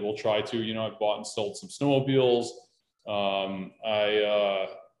generally will try to. I've bought and sold some snowmobiles. I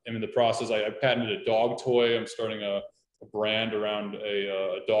am in the process. I patented a dog toy. I'm starting a brand around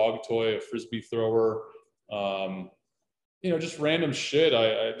a dog toy, a frisbee thrower. Just random shit.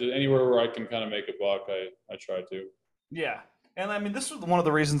 Anywhere where I can kind of make a buck, I try to. Yeah. And I mean, this was one of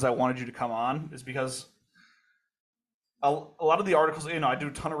the reasons I wanted you to come on, is because a lot of the articles, I do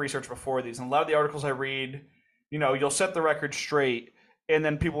a ton of research before these, and a lot of the articles I read, you'll set the record straight, and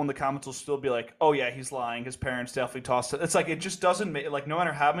then people in the comments will still be like, oh yeah, he's lying. His parents definitely tossed it. It's like, it just doesn't make, like, no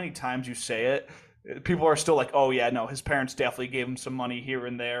matter how many times you say it, people are still like, oh yeah, no, his parents definitely gave him some money here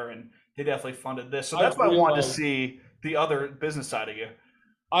and there, and they definitely funded this. So that's why I wanted to see the other business side of you.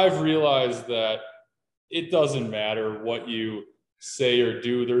 I've realized that it doesn't matter what you say or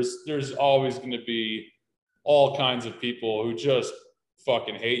do. There's always going to be all kinds of people who just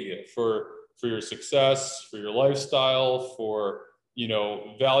fucking hate you for your success, for your lifestyle, for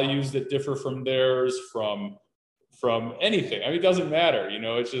values that differ from theirs, from anything. I mean, it doesn't matter.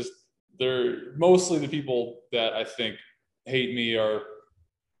 It's just, they're mostly the people that I think hate me are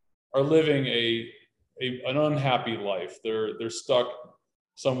living an unhappy life. They're stuck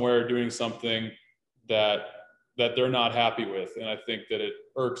somewhere doing something that they're not happy with, and I think that it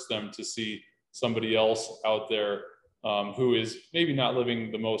irks them to see somebody else out there who is maybe not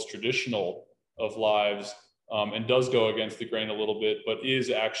living the most traditional of lives, and does go against the grain a little bit, but is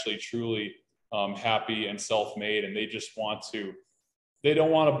actually truly happy and self-made, and they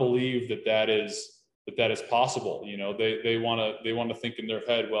don't want to believe that is possible. They want to think in their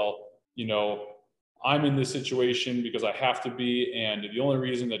head, well, I'm in this situation because I have to be, and the only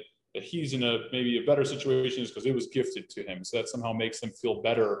reason that he's in maybe a better situation is because it was gifted to him. So that somehow makes them feel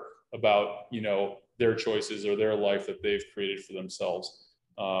better about their choices or their life that they've created for themselves.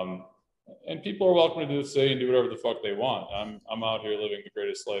 And people are welcome to say and do whatever the fuck they want. I'm out here living the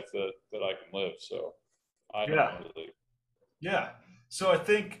greatest life that I can live. So I don't really. Yeah. So I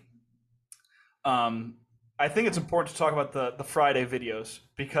think it's important to talk about the Friday videos,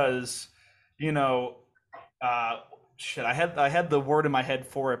 because I had the word in my head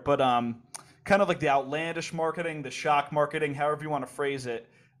for it, but kind of like the outlandish marketing, the shock marketing, however you want to phrase it,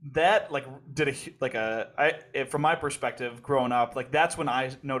 that like did from my perspective growing up, like that's when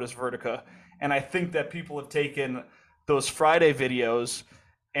I noticed Vertica. And I think that people have taken those Friday videos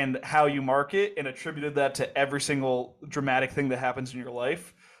and how you market and attributed that to every single dramatic thing that happens in your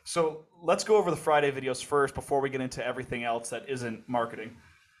life. So let's go over the Friday videos first before we get into everything else that isn't marketing.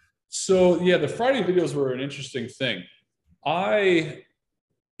 So yeah, the Friday videos were an interesting thing.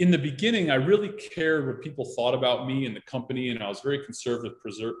 In the beginning, I really cared what people thought about me and the company, and I was very concerned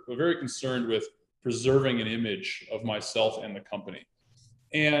with preserving an image of myself and the company.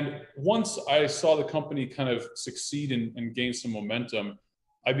 And once I saw the company kind of succeed and gain some momentum,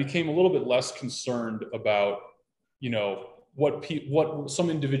 I became a little bit less concerned about, what some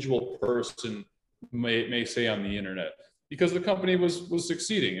individual person may say on the internet, because the company was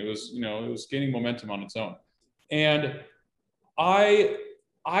succeeding. It was gaining momentum on its own. And I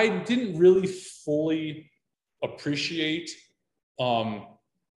didn't really fully appreciate what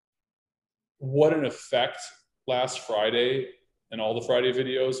an effect last Friday and all the Friday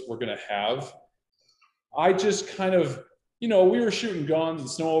videos were going to have. I just kind of, we were shooting guns and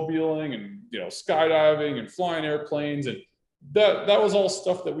snowmobiling and, skydiving and flying airplanes. And that was all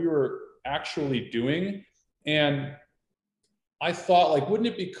stuff that we were actually doing. And I thought, like, wouldn't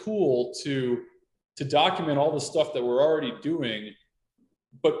it be cool to document all the stuff that we're already doing,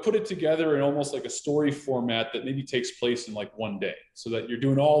 but put it together in almost like a story format that maybe takes place in like one day, so that you're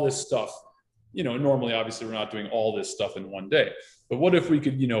doing all this stuff. Normally, obviously, we're not doing all this stuff in one day. But what if we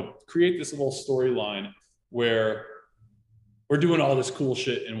could, create this little storyline where we're doing all this cool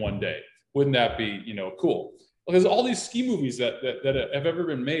shit in one day? Wouldn't that be, cool? Because all these ski movies that have ever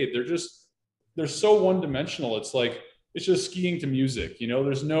been made, they're so one-dimensional. It's like, it's just skiing to music.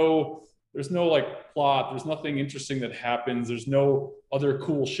 There's no there's no like plot, there's nothing interesting that happens, there's no other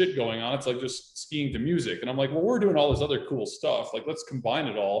cool shit going on. It's like just skiing to music. And I'm like, well, we're doing all this other cool stuff. Like, let's combine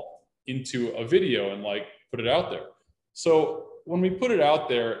it all into a video and like put it out there. So when we put it out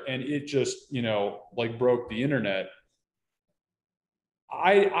there and it just, like broke the internet,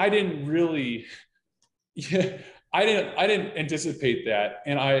 I didn't really, yeah, I didn't anticipate that.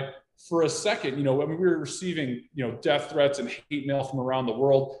 And for a second, when we were receiving, death threats and hate mail from around the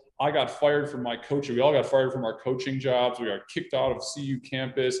world, I got fired from my coaching. We all got fired from our coaching jobs. We got kicked out of CU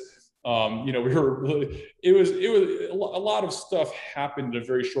campus. We were really, it was a lot of stuff happened in a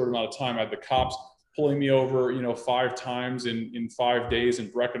very short amount of time. I had the cops pulling me over, 5 times in 5 days in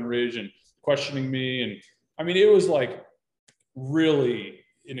Breckenridge and questioning me. And I mean, it was like really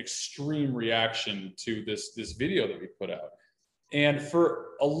an extreme reaction to this video that we put out. And for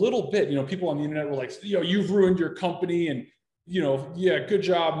a little bit, people on the internet were like, you've ruined your company, and yeah, good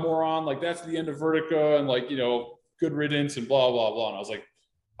job, moron. Like, that's the end of Vertica, and like, good riddance, and blah blah blah. And I was like,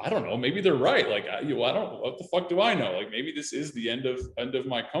 I don't know, maybe they're right. Like, I don't, what the fuck do I know? Like, maybe this is the end of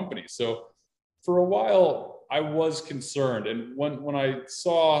my company. So for a while, I was concerned, and when I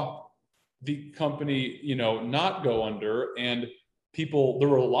saw the company, not go under, and there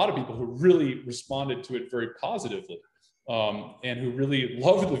were a lot of people who really responded to it very positively, and who really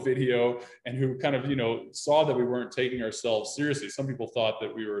loved the video, and who kind of, saw that we weren't taking ourselves seriously. Some people thought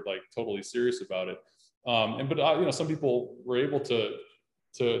that we were like totally serious about it. But some people were able to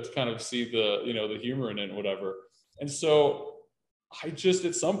kind of see the, the humor in it and whatever. And so I just,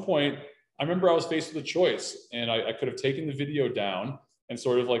 at some point, I remember I was faced with a choice, and I could have taken the video down and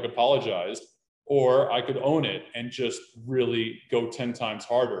sort of like apologized, or I could own it and just really go 10 times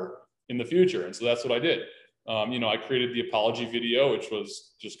harder in the future. And so that's what I did. I created the apology video, which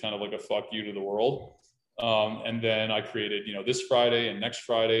was just kind of like a fuck you to the world. And then I created, this Friday and next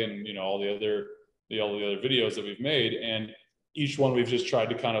Friday, and, all the other videos that we've made. And each one we've just tried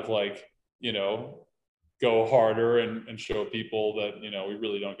to kind of like, go harder and show people that, we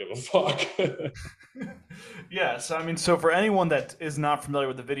really don't give a fuck. Yeah. So for anyone that is not familiar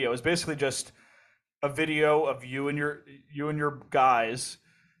with the video, it's basically just a video of you and your guys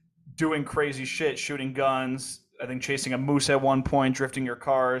doing crazy shit, shooting guns, I think chasing a moose at one point, drifting your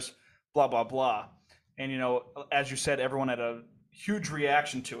cars, blah blah blah. And as you said, everyone had a huge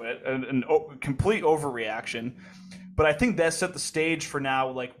reaction to it, an complete overreaction. But I think that set the stage for now.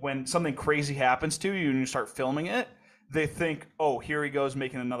 Like, when something crazy happens to you and you start filming it, they think, oh, here he goes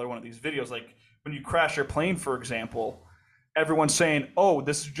making another one of these videos. Like when you crash your plane, for example, everyone's saying, oh,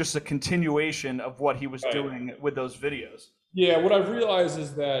 this is just a continuation of what he was doing with those videos. Yeah, what I've realized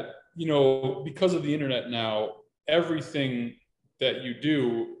is that, because of the internet now, everything that you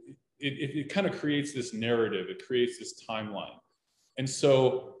do, it kind of creates this narrative, it creates this timeline. And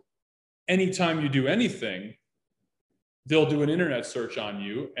so anytime you do anything, they'll do an internet search on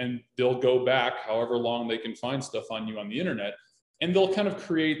you, and they'll go back however long they can find stuff on you on the internet, and they'll kind of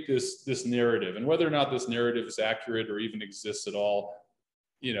create this narrative. And whether or not this narrative is accurate or even exists at all,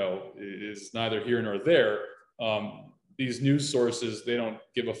 is neither here nor there. These news sources, they don't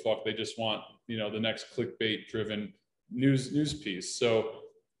give a fuck. They just want, the next clickbait driven news piece. So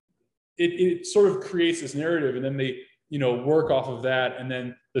it sort of creates this narrative, and then they, work off of that. And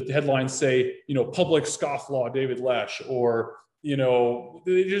then the headlines say, public scofflaw David Lesh, or,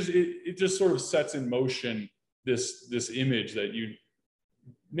 it just sort of sets in motion this image that you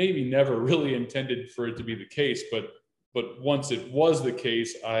maybe never really intended for it to be the case. But once it was the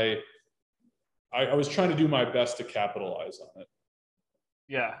case, I was trying to do my best to capitalize on it.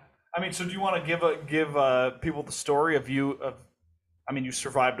 Yeah. So do you want to give people the story of you? You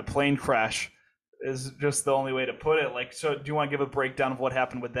survived a plane crash, is just the only way to put it. Like, so do you want to give a breakdown of what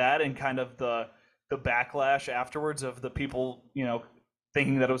happened with that, and kind of the backlash afterwards of the people,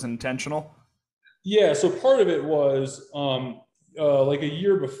 thinking that it was intentional? Yeah. So part of it was like a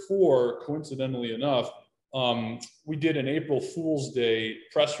year before, coincidentally enough, we did an April Fool's Day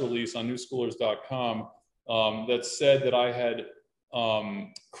press release on newschoolers.com that said that I had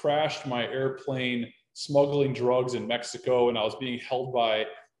crashed my airplane smuggling drugs in Mexico, and I was being held by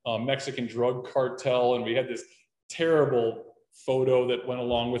a Mexican drug cartel, and we had this terrible photo that went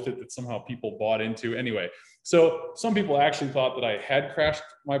along with it that somehow people bought into. Anyway, so some people actually thought that I had crashed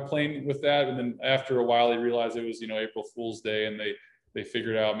my plane with that, and then after a while they realized it was, April Fool's Day, and they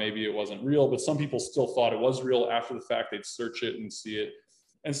figured out maybe it wasn't real. But some people still thought it was real after the fact. They'd search it and see it.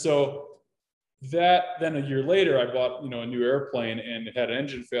 And so then a year later, I bought, a new airplane, and it had an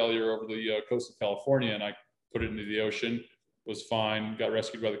engine failure over the coast of California, and I put it into the ocean, was fine, got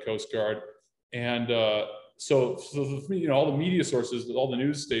rescued by the Coast Guard. And so all the media sources, all the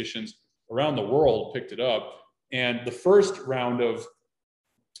news stations around the world picked it up. And the first round of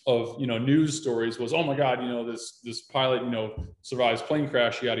news stories was, oh my God, this pilot, survives plane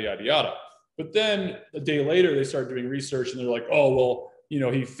crash, yada, yada, yada. But then a day later, they started doing research and they're like, oh, well,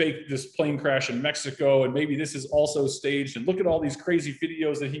 he faked this plane crash in Mexico, and maybe this is also staged. And look at all these crazy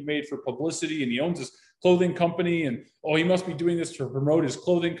videos that he made for publicity, and he owns this clothing company, and oh, he must be doing this to promote his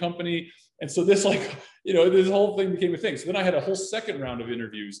clothing company. And so this this whole thing became a thing. So then I had a whole second round of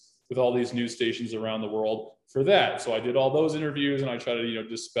interviews with all these news stations around the world for that. So I did all those interviews, and I try to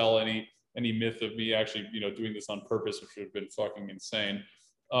dispel any myth of me actually doing this on purpose, which would have been fucking insane.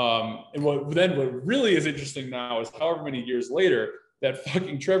 And what really is interesting now is however many years later, that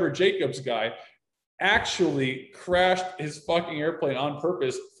fucking Trevor Jacobs guy actually crashed his fucking airplane on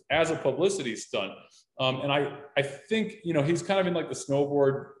purpose as a publicity stunt. And I think, he's kind of in like the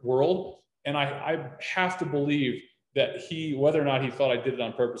snowboard world. And I have to believe that whether or not he thought I did it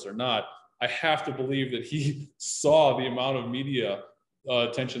on purpose or not, I have to believe that he saw the amount of media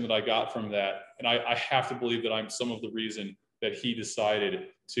attention that I got from that. And I have to believe that I'm some of the reason that he decided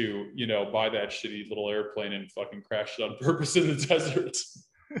to, buy that shitty little airplane and fucking crash it on purpose in the desert.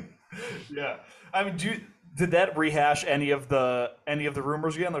 Yeah. I mean, did that rehash any of the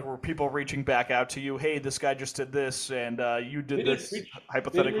rumors again? Like, were people reaching back out to you? Hey, this guy just did this, and you did this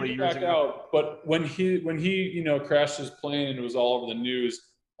hypothetically years ago. But when he crashed his plane and it was all over the news,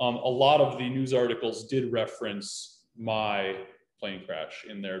 a lot of the news articles did reference my plane crash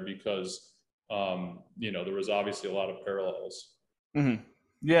in there because there was obviously a lot of parallels. Mm-hmm.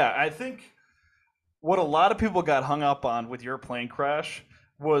 Yeah, I think what a lot of people got hung up on with your plane crash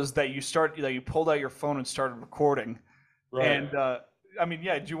was that you pulled out your phone and started recording. Right. And I mean,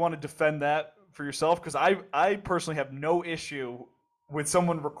 yeah, do you want to defend that for yourself? Because I personally have no issue with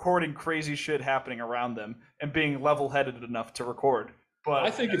someone recording crazy shit happening around them and being level-headed enough to record. But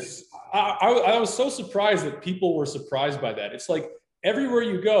I think I was so surprised that people were surprised by that. It's like everywhere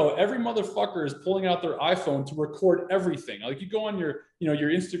you go, every motherfucker is pulling out their iPhone to record everything. Like you go on your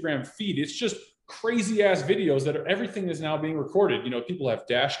Instagram feed, it's just crazy ass videos that everything is now being recorded. People have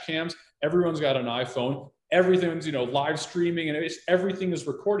dash cams. Everyone's got an iPhone. Everything's, live streaming, and everything is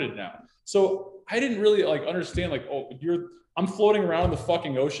recorded now. So I didn't really understand I'm floating around in the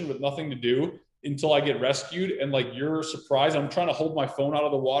fucking ocean with nothing to do until I get rescued. And you're surprised. I'm trying to hold my phone out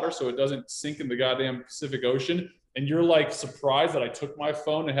of the water so it doesn't sink in the goddamn Pacific Ocean. And you're surprised that I took my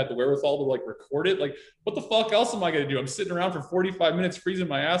phone and had the wherewithal to record it. What the fuck else am I going to do? I'm sitting around for 45 minutes, freezing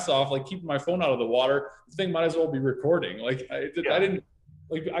my ass off, keeping my phone out of the water. The thing might as well be recording. I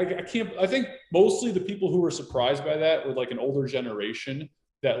think mostly the people who were surprised by that were an older generation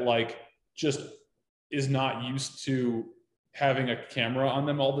that just is not used to having a camera on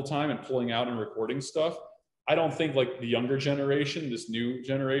them all the time and pulling out and recording stuff. I don't think the younger generation, this new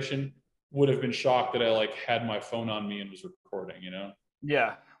generation, would have been shocked that I had my phone on me and was recording,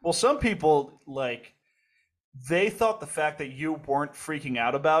 Yeah. Well, some people they thought the fact that you weren't freaking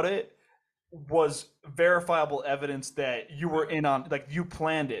out about it was verifiable evidence that you were in on, you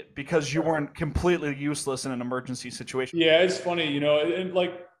planned it because you weren't completely useless in an emergency situation. Yeah, it's funny, and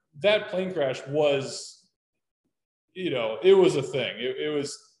that plane crash was, it was a thing.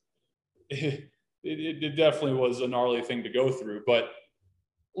 It definitely was a gnarly thing to go through, but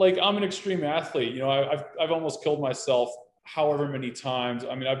I'm an extreme athlete. I've almost killed myself however many times.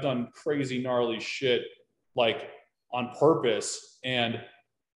 I mean, I've done crazy, gnarly shit on purpose. And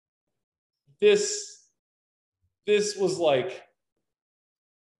this was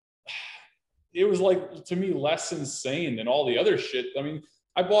it was to me less insane than all the other shit. I mean,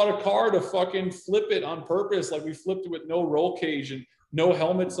 I bought a car to fucking flip it on purpose. We flipped it with no roll cage and no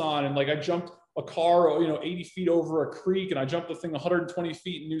helmets on. And I jumped a car, 80 feet over a creek, and I jumped the thing 120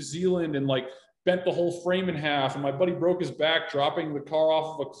 feet in New Zealand and bent the whole frame in half. And my buddy broke his back dropping the car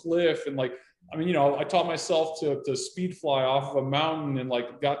off of a cliff. And I taught myself to speed fly off of a mountain and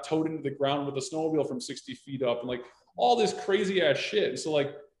got towed into the ground with a snowmobile from 60 feet up and all this crazy ass shit. And so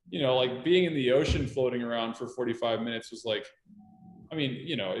being in the ocean floating around for 45 minutes was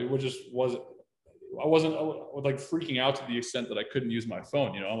I wasn't freaking out to the extent that I couldn't use my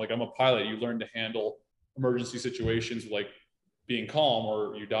phone. I'm a pilot. You learn to handle emergency situations being calm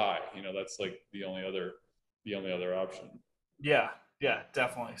or you die. That's the only other option. Yeah,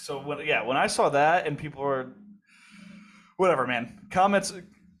 definitely. So when I saw that and people were whatever, man, comments,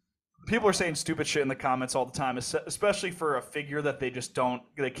 people are saying stupid shit in the comments all the time, especially for a figure that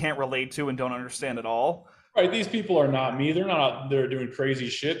they can't relate to and don't understand at all. Right. These people are not me. They're not out there doing crazy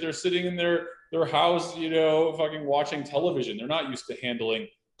shit. They're sitting in their house, fucking watching television. They're not used to handling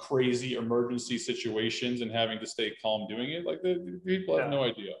crazy emergency situations and having to stay calm doing it. The people have no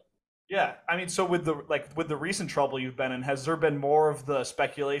idea. Yeah, I mean, so with the recent trouble you've been in, has there been more of the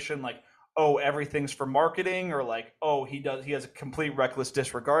speculation like, oh, everything's for marketing, or like, oh, he has a complete reckless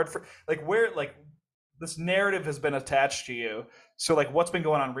disregard for like where like this narrative has been attached to you. So like, what's been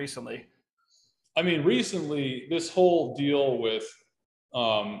going on recently? I mean, recently, this whole deal with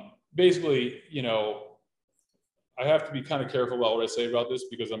basically, I have to be kind of careful about what I say about this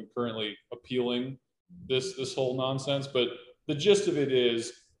because I'm currently appealing this whole nonsense. But the gist of it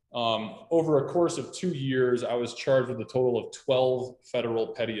is, over a course of 2 years, I was charged with a total of 12 federal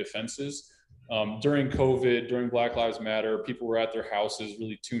petty offenses. During COVID, during Black Lives Matter, people were at their houses,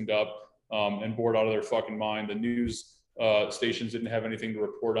 really tuned up and bored out of their fucking mind. The news stations didn't have anything to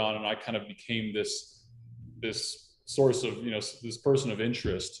report on, and I kind of became this source of this person of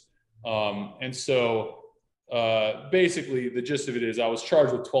interest. And so basically, the gist of it is I was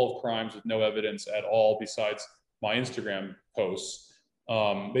charged with 12 crimes with no evidence at all besides my Instagram posts.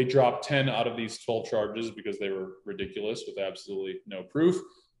 They dropped 10 out of these 12 charges because they were ridiculous with absolutely no proof.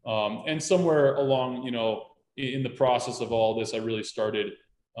 And somewhere along, in the process of all this, I really started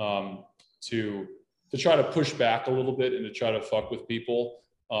to try to push back a little bit and to try to fuck with people,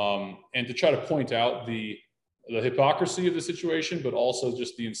 and to try to point out the hypocrisy of the situation, but also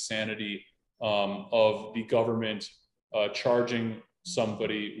just the insanity of the government charging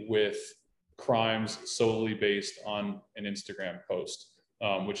somebody with crimes solely based on an Instagram post,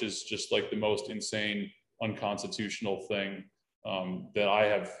 which is just like the most insane, unconstitutional thing that I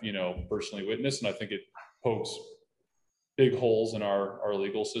have, personally witnessed. And I think it pokes big holes in our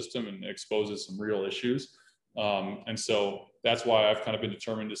legal system and exposes some real issues. And so that's why I've kind of been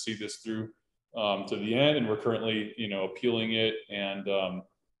determined to see this through to the end. And we're currently, appealing it. And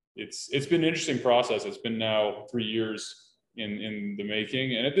it's been an interesting process. It's been now 3 years in the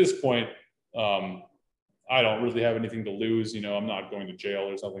making. And at this point, I don't really have anything to lose. I'm not going to jail.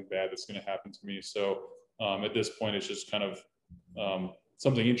 There's nothing bad that's going to happen to me. So at this point, it's just kind of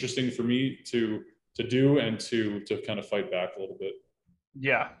something interesting for me to do and to kind of fight back a little bit.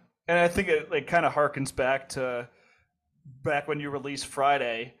 Yeah, and I think it like kind of harkens back when you released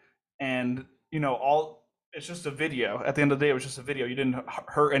Friday, and all it's just a video. At the end of the day, it was just a video. You didn't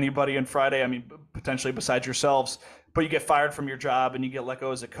hurt anybody in Friday. I mean, potentially besides yourselves, but you get fired from your job and you get let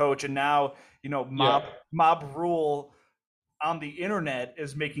go as a coach, and now mob rule on the internet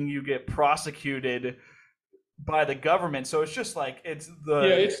is making you get prosecuted by the government. So it's just like it's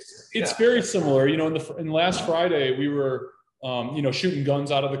very similar. In last Friday we were shooting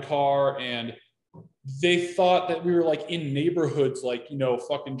guns out of the car, and they thought that we were like in neighborhoods, like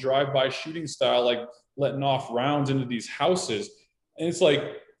fucking drive-by shooting style, like letting off rounds into these houses. And it's like,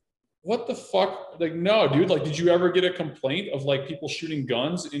 what the fuck? Like, no, dude. Like, did you ever get a complaint of like people shooting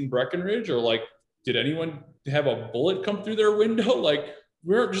guns in Breckenridge, or like did anyone have a bullet come through their window? Like,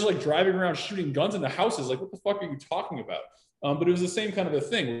 we weren't just like driving around shooting guns into houses. Like, what the fuck are you talking about? But it was the same kind of a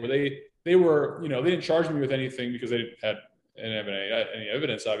thing where they were, they didn't charge me with anything because they didn't have any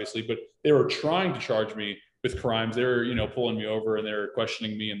evidence, obviously, but they were trying to charge me with crimes. They were, pulling me over and they were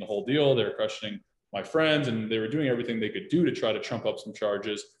questioning me and the whole deal. They were questioning my friends, and they were doing everything they could do to try to trump up some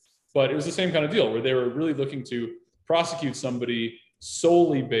charges. But it was the same kind of deal where they were really looking to prosecute somebody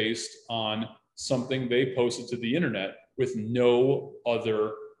solely based on something they posted to the internet with no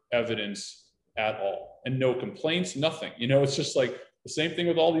other evidence at all, and no complaints, nothing. It's just like the same thing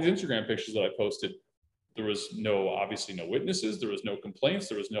with all these Instagram pictures that I posted. There was obviously no witnesses, there was no complaints,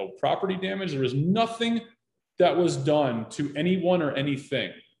 there was no property damage, there was nothing that was done to anyone or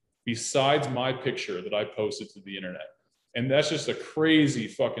anything besides my picture that I posted to the internet. And that's just a crazy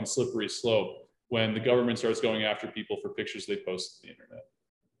fucking slippery slope when the government starts going after people for pictures they post to the internet.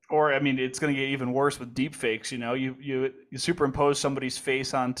 Or I mean, it's going to get even worse with deep fakes. You superimpose somebody's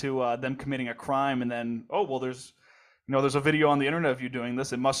face onto them committing a crime, and then there's there's a video on the internet of you doing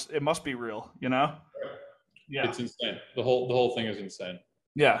this. It must be real. Yeah, it's insane. The whole thing is insane.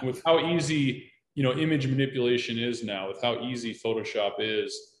 Yeah, with how easy image manipulation is now, with how easy Photoshop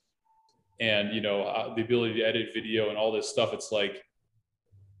is, and the ability to edit video and all this stuff. It's like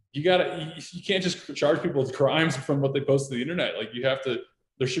you can't just charge people with crimes from what they post to the internet. Like, you have to.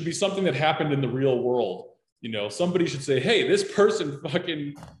 There should be something that happened in the real world. Somebody should say, hey, this person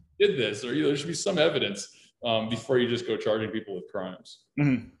fucking did this, or there should be some evidence before you just go charging people with crimes.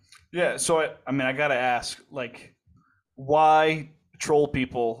 Mm-hmm. Yeah. So I mean, I gotta ask, like, why troll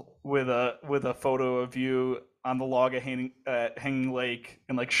people with a photo of you on the log of Hanging Lake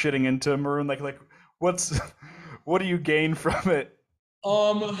and like shitting into Maroon? Like what do you gain from it?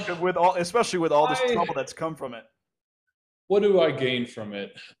 Especially with all this trouble that's come from it. What do I gain from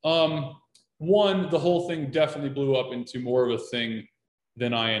it? One, the whole thing definitely blew up into more of a thing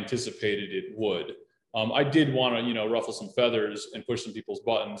than I anticipated it would. I did want to, ruffle some feathers and push some people's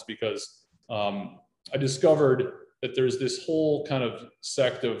buttons because I discovered that there's this whole kind of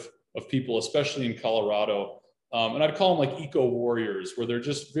sect of people, especially in Colorado, and I'd call them like eco warriors, where they're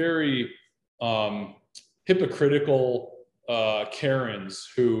just very hypocritical Karens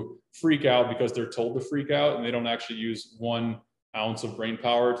who freak out because they're told to freak out, and they don't actually use 1 ounce of brain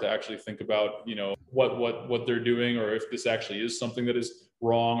power to actually think about, what they're doing, or if this actually is something that is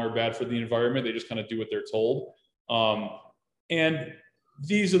wrong or bad for the environment. They just kind of do what they're told. And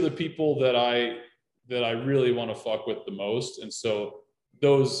these are the people that I really want to fuck with the most. And so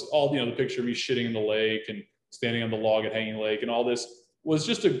those, all, the picture of me shitting in the lake and standing on the log at Hanging Lake and all this was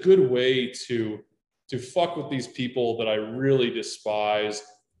just a good way to fuck with these people that I really despise.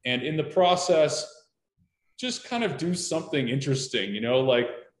 And in the process, just kind of do something interesting,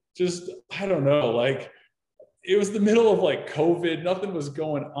 just, I don't know, like it was the middle of like COVID, nothing was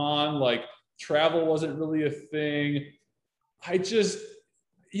going on, like travel wasn't really a thing. I just,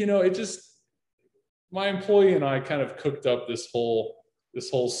 my employee and I kind of cooked up this whole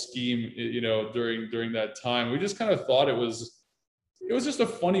scheme, during that time. We just kind of thought it was just a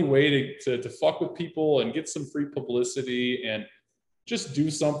funny way to fuck with people and get some free publicity and just do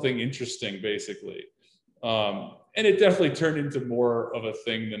something interesting, basically. And it definitely turned into more of a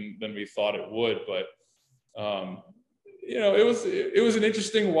thing than we thought it would. But it was an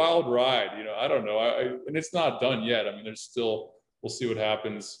interesting, wild ride. I don't know. And it's not done yet. I mean, there's still, we'll see what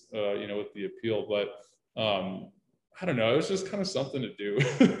happens, with the appeal. But I don't know. It was just kind of something to do.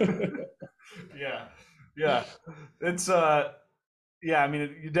 Yeah. It's yeah. I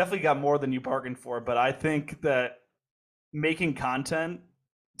mean, you definitely got more than you bargained for. But I think that making content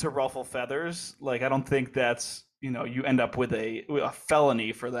to ruffle feathers, like I don't think that's, you end up with a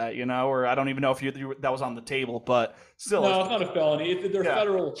felony for that, or I don't even know if that was on the table, but still. No, it's not a felony. They're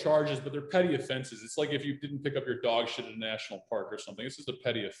federal charges, but they're petty offenses. It's like if you didn't pick up your dog shit at a national park or something. It's just a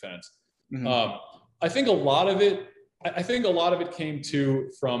petty offense. Mm-hmm. I think a lot of it came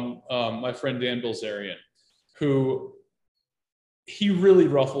from my friend Dan Bilzerian, who he really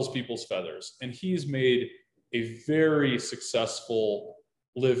ruffles people's feathers, and he's made a very successful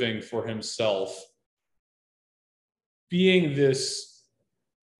living for himself being this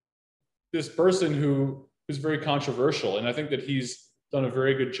person who's very controversial. And I think that he's done a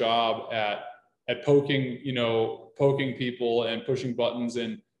very good job at poking people and pushing buttons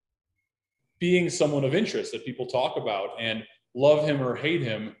and being someone of interest that people talk about, and love him or hate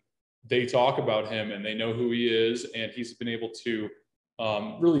him, they talk about him and they know who he is. And he's been able to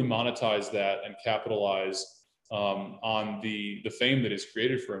really monetize that and capitalize on the fame that he's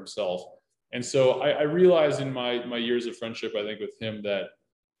created for himself. And so I realized in my years of friendship, I think with him, that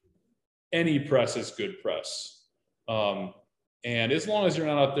any press is good press. And as long as you're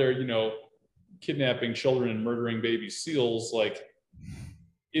not out there, kidnapping children and murdering baby seals, like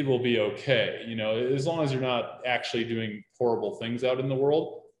it will be okay. As long as you're not actually doing horrible things out in the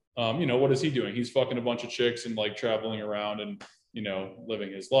world. What is he doing? He's fucking a bunch of chicks and like traveling around and,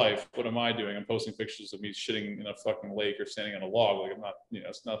 living his life. What am I doing? I'm posting pictures of me shitting in a fucking lake or standing on a log. Like I'm not,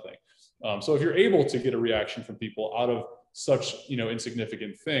 it's nothing. So if you're able to get a reaction from people out of such,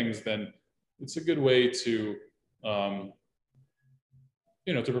 insignificant things, then it's a good way to, to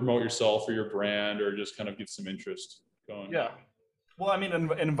promote yourself or your brand, or just kind of get some interest going. Yeah. Well, I mean,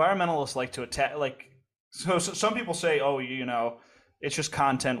 environmentalists like to attack, so some people say, oh, it's just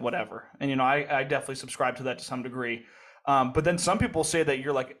content, whatever. And, I definitely subscribe to that to some degree. But then some people say that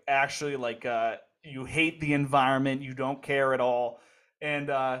you're like, actually like, you hate the environment, you don't care at all. And,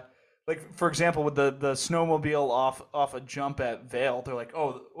 like, for example, with the snowmobile off a jump at Vail, they're like,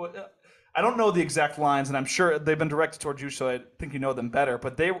 oh, I don't know the exact lines, and I'm sure they've been directed towards you, so I think you know them better.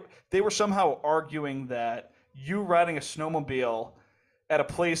 But they were somehow arguing that you riding a snowmobile at a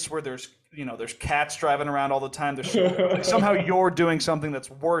place where there's cats driving around all the time, like somehow you're doing something that's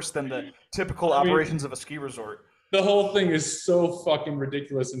worse than the typical operations of a ski resort. The whole thing is so fucking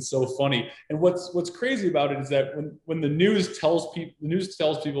ridiculous and so funny. And what's crazy about it is that when the news tells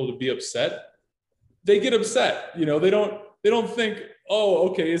people to be upset, they get upset. They don't think, oh,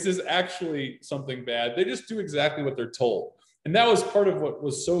 okay, is this actually something bad? They just do exactly what they're told. And that was part of what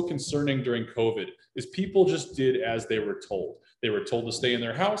was so concerning during COVID, is people just did as they were told. They were told to stay in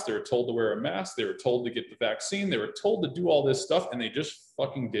their house. They were told to wear a mask. They were told to get the vaccine. They were told to do all this stuff, and they just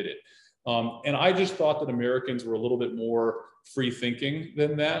fucking did it. And I just thought that Americans were a little bit more free thinking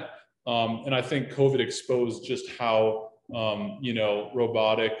than that. And I think COVID exposed just how,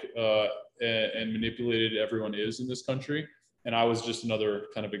 robotic and manipulated everyone is in this country. And I was just another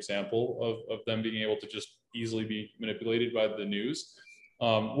kind of example of them being able to just easily be manipulated by the news.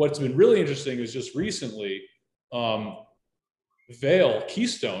 What's been really interesting is just recently, Vail,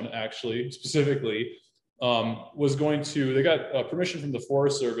 Keystone actually, specifically, they got permission from the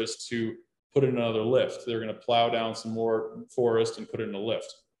Forest Service to put in another lift. They're going to plow down some more forest and put it in a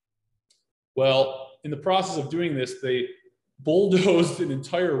lift. Well, in the process of doing this, they bulldozed an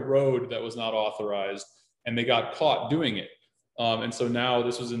entire road that was not authorized, and they got caught doing it. And so now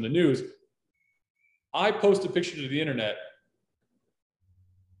this was in the news. I post a picture to the internet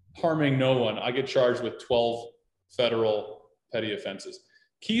harming no one. I get charged with 12 federal petty offenses.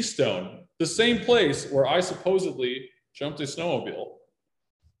 Keystone, the same place where I supposedly jumped a snowmobile,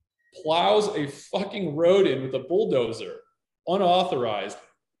 plows a fucking road in with a bulldozer, unauthorized.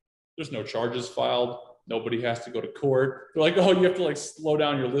 There's no charges filed. Nobody has to go to court. They're like, oh, you have to like slow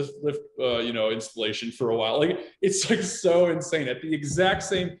down your lift installation for a while. Like, it's like so insane. At the exact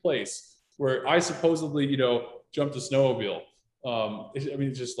same place where I supposedly, jumped a snowmobile.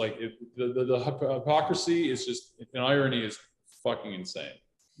 It's just like the hypocrisy is just, an irony is fucking insane.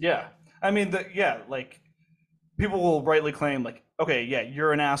 Yeah. I mean, like people will rightly claim like, okay, yeah,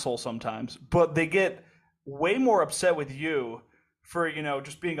 you're an asshole sometimes, but they get way more upset with you for,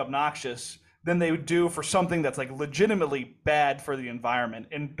 just being obnoxious than they do for something that's like legitimately bad for the environment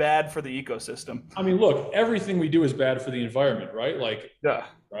and bad for the ecosystem. I mean, look, everything we do is bad for the environment, right? Like, yeah,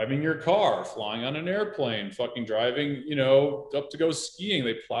 driving your car, flying on an airplane, fucking driving, up to go skiing.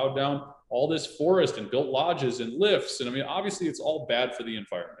 They plowed down all this forest and built lodges and lifts. And I mean, obviously it's all bad for the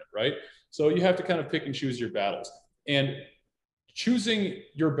environment, right? So you have to kind of pick and choose your battles. And choosing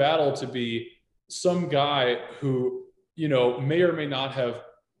your battle to be some guy who, may or may not have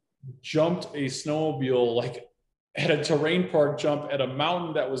jumped a snowmobile like at a terrain park jump at a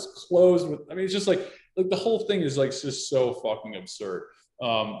mountain that was closed with, I mean, it's just like the whole thing is like just so fucking absurd.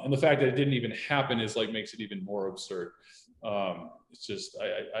 And the fact that it didn't even happen is like makes it even more absurd. It's just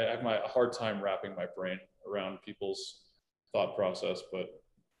I have a hard time wrapping my brain around people's thought process, but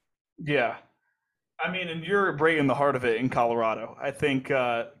yeah. I mean, and you're breaking the heart of it in Colorado. I think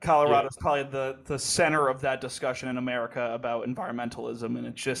Colorado is probably the center of that discussion in America about environmentalism, and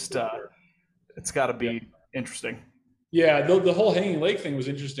it's just it's got to be interesting. Yeah, the whole Hanging Lake thing was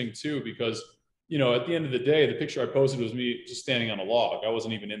interesting too because at the end of the day, the picture I posted was me just standing on a log. I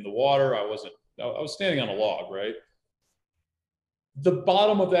wasn't even in the water. I was standing on a log, right? The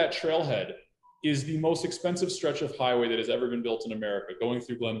bottom of that trailhead is the most expensive stretch of highway that has ever been built in America, going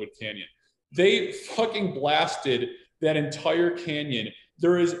through Glenwood Canyon. They fucking blasted that entire canyon.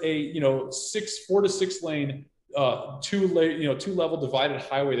 There is a 4 to 6 lane, two level divided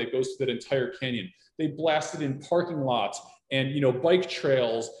highway that goes through that entire canyon. They blasted in parking lots and bike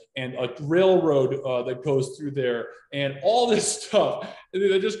trails and a railroad that goes through there and all this stuff.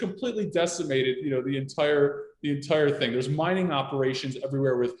 They just completely decimated the entire thing. There's mining operations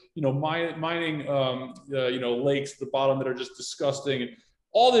everywhere with mining lakes at the bottom that are just disgusting and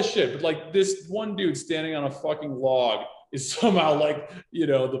all this shit. But like this one dude standing on a fucking log is somehow like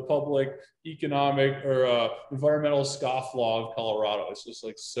the public economic or environmental scofflaw of Colorado. It's just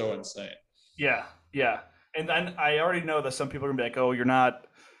like so insane. Yeah. And then I already know that some people are gonna be like, "Oh, you're not."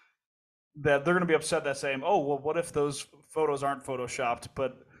 That they're gonna be upset that saying, "Oh, well, what if those photos aren't photoshopped?"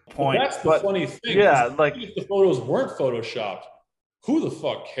 But that's the funny thing. Yeah, like if the photos weren't photoshopped, who the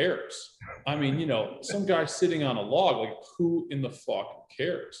fuck cares? I mean, some guy sitting on a log, like who in the fuck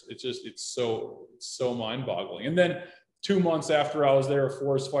cares? It's so mind-boggling. And then 2 months after I was there, a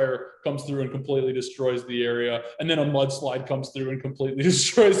forest fire comes through and completely destroys the area. And then a mudslide comes through and completely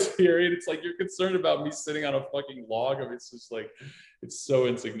destroys the area. And it's like, you're concerned about me sitting on a fucking log. I mean, it's just like, it's so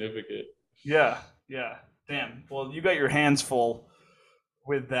insignificant. Yeah. Damn. Well, you got your hands full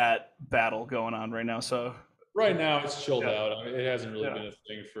with that battle going on right now. So right now it's chilled out. I mean, it hasn't really been a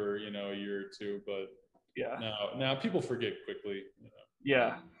thing for, a year or two, but now people forget quickly.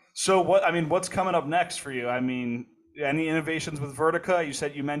 Yeah. So what's coming up next for you? I mean, any innovations with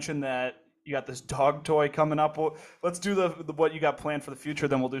Vertica? You mentioned that you got this dog toy coming up. Well, let's do the what you got planned for the future.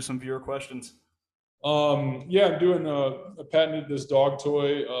 Then we'll do some viewer questions. I'm doing a patented this dog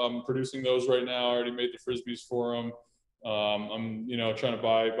toy. Producing those right now. I already made the Frisbees for them. I'm trying to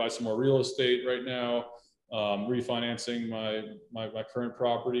buy some more real estate right now. Refinancing my current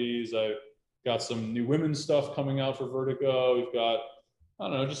properties. I've got some new women's stuff coming out for Vertica. We've got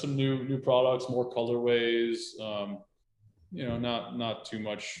just some new products, more colorways. Not too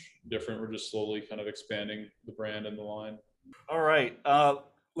much different. We're just slowly kind of expanding the brand and the line. All right,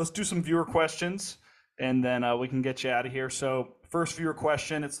 let's do some viewer questions, and then we can get you out of here. So, first viewer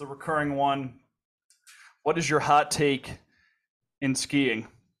question, it's the recurring one. What is your hot take in skiing?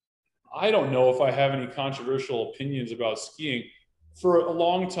 I don't know if I have any controversial opinions about skiing. for a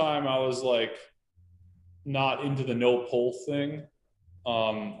long time, I was like not into the no pole thing.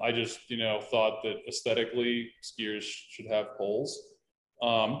 I just, thought that aesthetically skiers should have poles.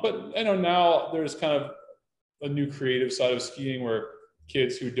 But I know now there's kind of a new creative side of skiing where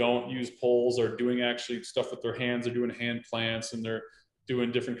kids who don't use poles are doing actually stuff with their hands. They're doing hand plants and they're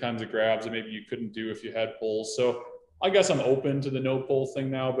doing different kinds of grabs that maybe you couldn't do if you had poles. So I guess I'm open to the no pole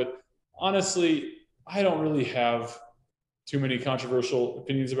thing now. But honestly, I don't really have too many controversial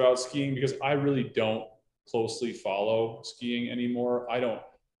opinions about skiing because I really don't closely follow skiing anymore.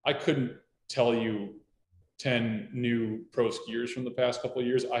 I couldn't tell you 10 new pro skiers from the past couple of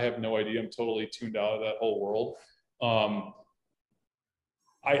years. I have no idea. I'm totally tuned out of that whole world. Um,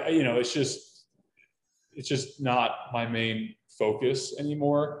 it's just not my main focus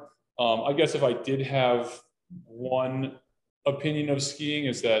anymore. I guess if I did have one opinion of skiing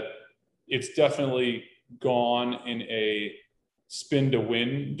is that it's definitely gone in a spin to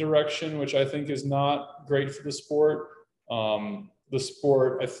win direction, which I think is not great for the sport. The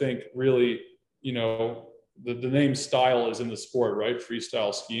sport, I think, really, the name style is in the sport, right?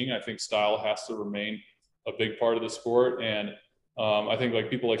 Freestyle skiing. I think style has to remain a big part of the sport. And I think like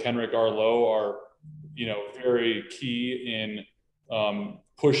people like Henrik Arlo are, very key in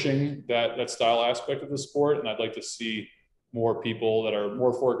pushing that style aspect of the sport. And I'd like to see more people that are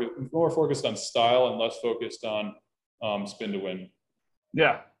more focused on style and less focused on spin to win.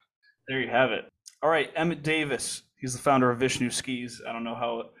 Yeah, there you have it. All right, Emmett Davis. He's the founder of Vishnu Skis. I don't know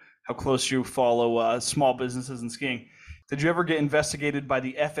how close you follow small businesses in skiing. Did you ever get investigated by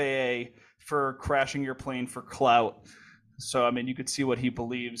the FAA for crashing your plane for clout? So, I mean, you could see what he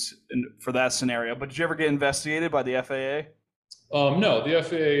believes for that scenario. But did you ever get investigated by the FAA? No, the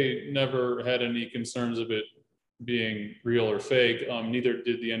FAA never had any concerns of it being real or fake. Neither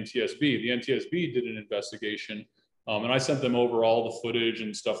did the NTSB. The NTSB did an investigation, and I sent them over all the footage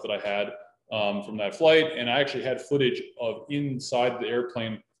and stuff that I had from that flight. And I actually had footage of inside the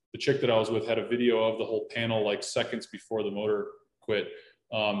airplane. The chick that I was with had a video of the whole panel like seconds before the motor quit.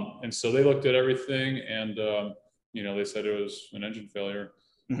 And so they looked at everything and, they said it was an engine failure.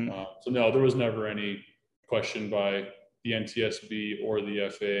 Mm-hmm. So no, there was never any question by the NTSB or the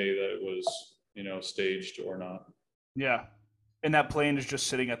FAA that it was, staged or not. Yeah. And that plane is just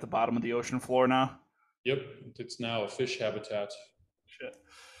sitting at the bottom of the ocean floor now? Yep. It's now a fish habitat. Shit.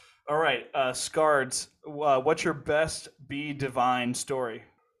 All right. Scards, what's your best Be Divine story?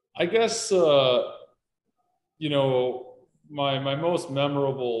 I guess, my most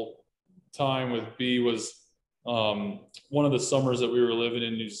memorable time with B was one of the summers that we were living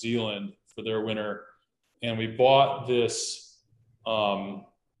in New Zealand for their winter. And we bought this, it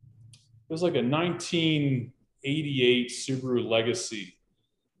was like a 1988 Subaru Legacy.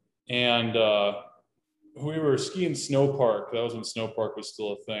 And we were skiing Snow Park. That was when Snow Park was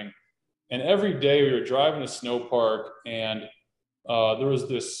still a thing. And every day we were driving to Snow Park, and there was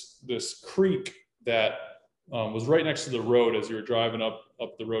this creek that was right next to the road as you were driving up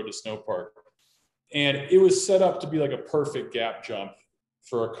the road to Snow Park. And it was set up to be like a perfect gap jump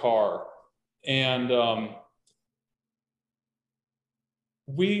for a car. And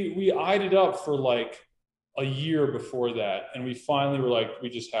we eyed it up for like a year before that, and we finally were like, we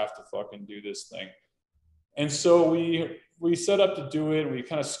just have to fucking do this thing. And so we set up to do it, and we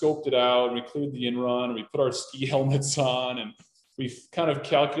kind of scoped it out, and we cleared the in-run, and we put our ski helmets on, and we kind of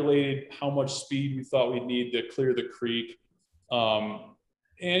calculated how much speed we thought we'd need to clear the creek.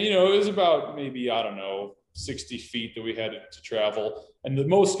 And it was about maybe, I don't know, 60 feet that we had to travel. And the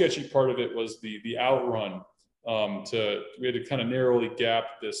most sketchy part of it was the outrun. We had to kind of narrowly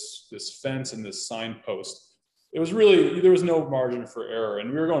gap this fence and this signpost. It was really, there was no margin for error, and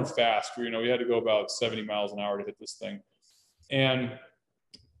we were going fast. We had to go about 70 miles an hour to hit this thing. And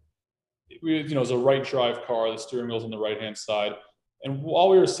it was a right drive car. The steering wheel's on the right-hand side. And while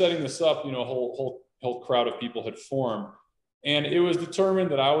we were setting this up, a whole crowd of people had formed. And it was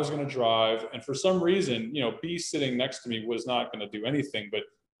determined that I was going to drive. And for some reason, B sitting next to me was not going to do anything but,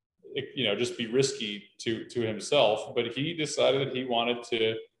 just be risky to himself. But he decided that he wanted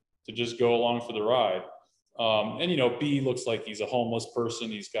to just go along for the ride. And B looks like he's a homeless person.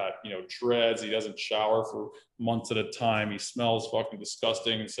 He's got, dreads. He doesn't shower for months at a time. He smells fucking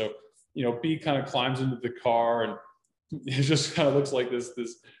disgusting. And so, B kind of climbs into the car, and it just kind of looks like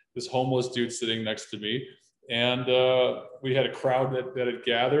this homeless dude sitting next to me. And we had a crowd that had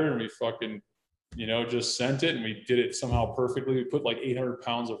gathered, and we fucking, just sent it, and we did it somehow perfectly. We put like 800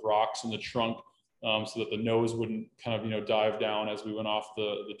 pounds of rocks in the trunk so that the nose wouldn't kind of, dive down as we went off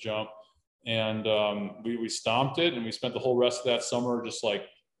the jump. And we stomped it, and we spent the whole rest of that summer just like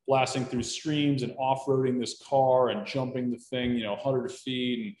blasting through streams and off-roading this car and jumping the thing, 100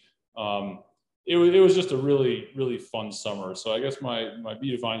 feet. And it was just a really, really fun summer. So I guess my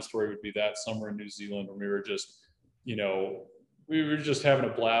Be Divine story would be that summer in New Zealand when we were just, we were just having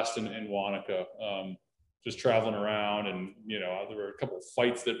a blast in Wanaka, just traveling around. And, there were a couple of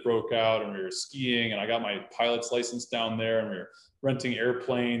fights that broke out and we were skiing, and I got my pilot's license down there, and we were renting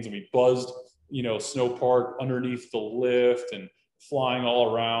airplanes, and we buzzed, snow park underneath the lift and flying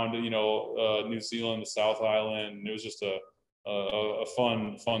all around, New Zealand, the South Island. And it was just a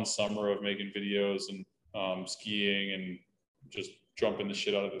fun summer of making videos and skiing and just jumping the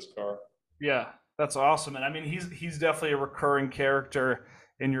shit out of this car. Yeah, that's awesome. And I mean, he's definitely a recurring character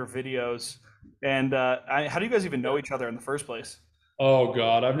in your videos. And how do you guys even know each other in the first place? Oh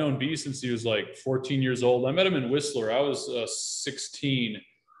God, I've known B since he was like 14 years old. I met him in Whistler. I was 16,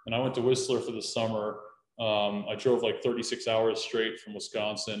 and I went to Whistler for the summer. I drove like 36 hours straight from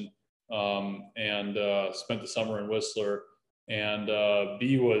Wisconsin, and spent the summer in Whistler. And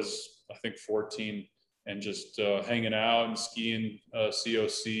B was, I think, 14, and just hanging out and skiing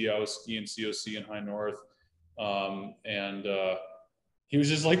COC. I was skiing COC in High North, and he was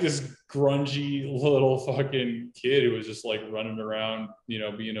just like this grungy little fucking kid who was just like running around,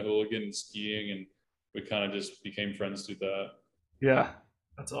 being a hooligan and skiing, and we kind of just became friends through that. Yeah,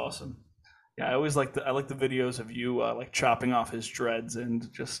 that's awesome. Yeah, I always I like the videos of you like chopping off his dreads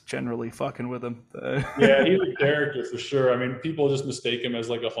and just generally fucking with him. Yeah, he's a character for sure. I mean, people just mistake him as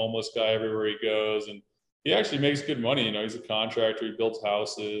like a homeless guy everywhere he goes, and he actually makes good money. He's a contractor. He builds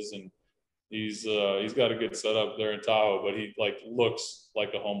houses, and he's got a good setup there in Tahoe. But he like looks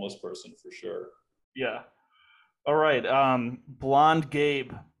like a homeless person for sure. Yeah. All right. Blonde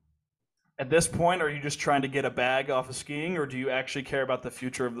Gabe. At this point, are you just trying to get a bag off of skiing, or do you actually care about the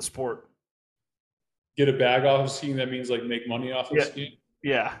future of the sport? Get a bag off of skiing, that means like make money off of Yeah. skiing.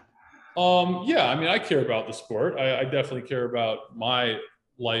 Yeah. Yeah, I mean, I care about the sport. I definitely care about my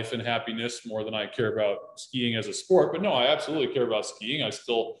life and happiness more than I care about skiing as a sport. But no, I absolutely care about skiing. I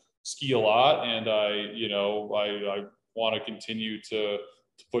still ski a lot, and I want to continue to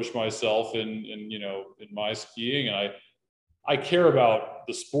push myself in my skiing, and I care about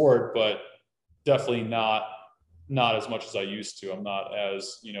the sport, but definitely not as much as I used to. I'm not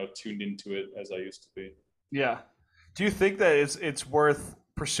as tuned into it as I used to be. Yeah. Do you think that it's worth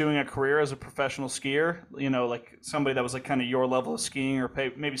pursuing a career as a professional skier? Like somebody that was like kind of your level of skiing, or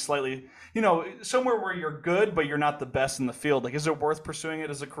maybe slightly, somewhere where you're good but you're not the best in the field. Like, is it worth pursuing it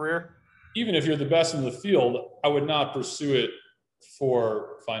as a career? Even if you're the best in the field, I would not pursue it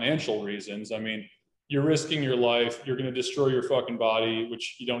for financial reasons. I mean, you're risking your life. You're going to destroy your fucking body,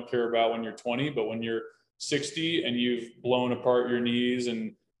 which you don't care about when you're 20, but when you're 60 and you've blown apart your knees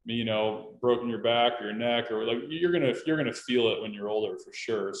and broken your back or your neck, or like you're gonna feel it when you're older for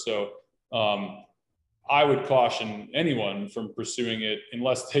sure. So I would caution anyone from pursuing it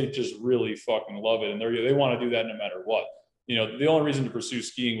unless they just really fucking love it and they want to do that no matter what. The only reason to pursue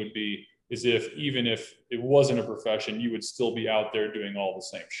skiing would be is if even if it wasn't a profession, you would still be out there doing all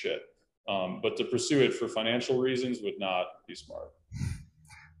the same shit. But to pursue it for financial reasons would not be smart.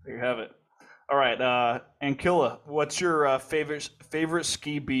 There you have it. All right, Ankilla, what's your favorite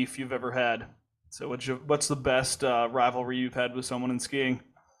ski beef you've ever had? So what's the best rivalry you've had with someone in skiing?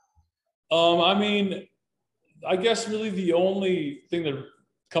 I mean, I guess really the only thing that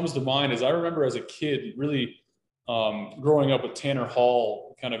comes to mind is I remember as a kid really growing up with Tanner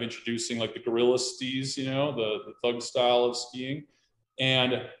Hall kind of introducing like the gorilla skis, the thug style of skiing.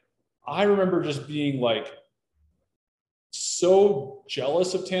 And I remember just being like so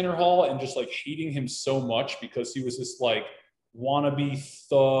jealous of Tanner Hall and just like hating him so much because he was this like wannabe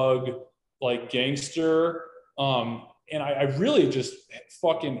thug, like gangster. And I really just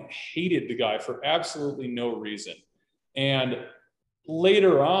fucking hated the guy for absolutely no reason. And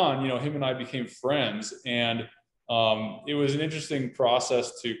later on, him and I became friends, and it was an interesting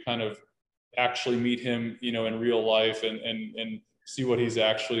process to kind of actually meet him, in real life and see what he's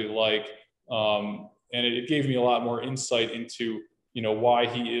actually like. And it gave me a lot more insight into, why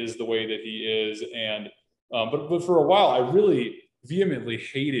he is the way that he is. And but for a while, I really vehemently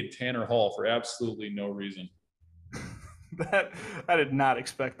hated Tanner Hall for absolutely no reason. That I did not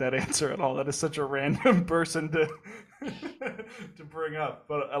expect that answer at all. That is such a random person to to bring up,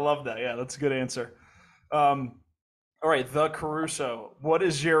 but I love that. Yeah, that's a good answer. All right, the Caruso. What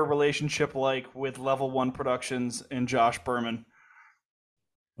is your relationship like with Level One Productions and Josh Berman?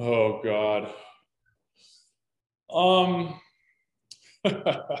 Oh God. Um,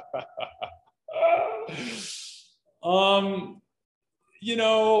 um, you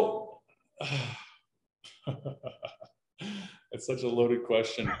know, That's such a loaded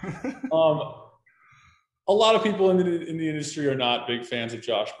question. A lot of people in the industry are not big fans of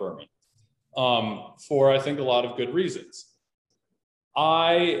Josh Berman, for I think a lot of good reasons.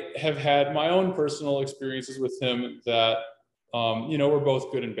 I have had my own personal experiences with him that, were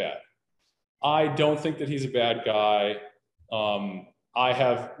both good and bad. I don't think that he's a bad guy. I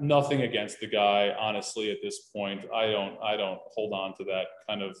have nothing against the guy, honestly, at this point. I don't hold on to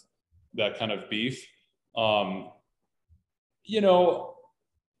that kind of beef. I'm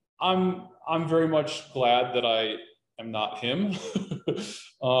very much glad that I am not him.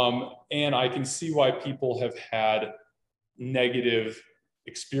 And I can see why people have had negative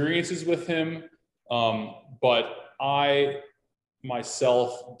experiences with him. But I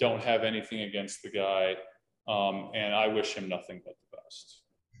myself don't have anything against the guy. And I wish him nothing but the best.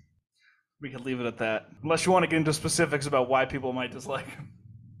 We could leave it at that, unless you want to get into specifics about why people might dislike him.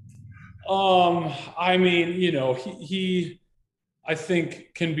 He I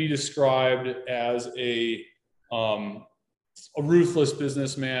think can be described as a ruthless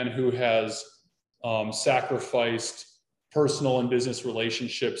businessman who has sacrificed personal and business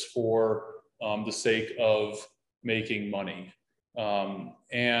relationships for the sake of making money.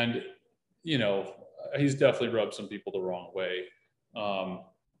 And he's definitely rubbed some people the wrong way.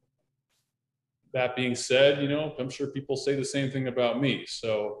 That being said, I'm sure people say the same thing about me.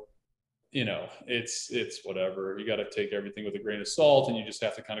 So, it's whatever. You got to take everything with a grain of salt, and you just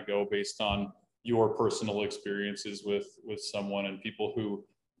have to kind of go based on your personal experiences with someone, and people who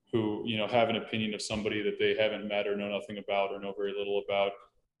have an opinion of somebody that they haven't met or know nothing about or know very little about.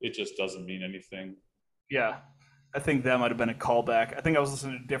 It just doesn't mean anything. Yeah. I think that might have been a callback. I think I was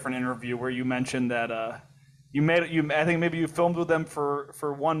listening to a different interview where you mentioned that I think maybe you filmed with them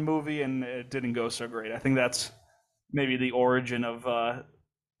for one movie and it didn't go so great. I think that's maybe the origin of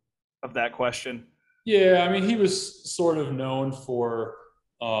that question. Yeah, I mean, he was sort of known for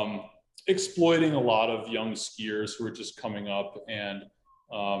exploiting a lot of young skiers who were just coming up and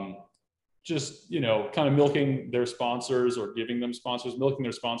kind of milking their sponsors or giving them sponsors, milking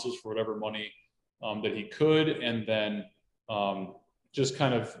their sponsors for whatever money that he could, and then just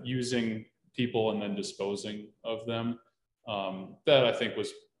kind of using people and then disposing of them. That I think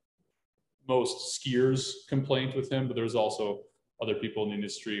was most skiers' complaint with him, but there's also other people in the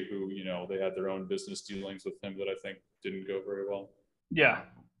industry who, they had their own business dealings with him that I think didn't go very well. Yeah,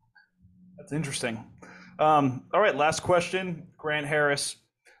 that's interesting. All right, last question, Grant Harris.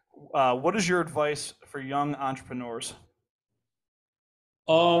 What is your advice for young entrepreneurs?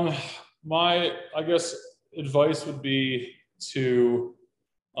 My, I guess, advice would be to,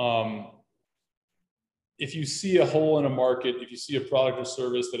 if you see a hole in a market, if you see a product or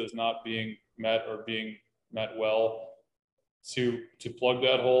service that is not being met or being met well, to plug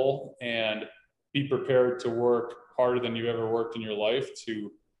that hole and be prepared to work harder than you ever worked in your life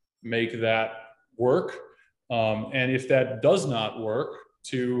to make that work. And if that does not work,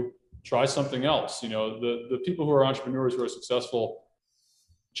 to try something else. The people who are entrepreneurs who are successful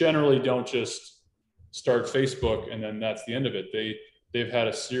generally don't just start Facebook and then that's the end of it. They've had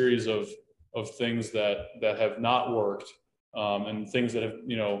a series of things that have not worked, and things that have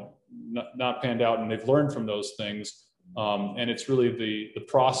not panned out, and they've learned from those things. And it's really the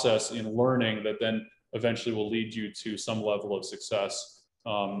process in learning that then eventually will lead you to some level of success.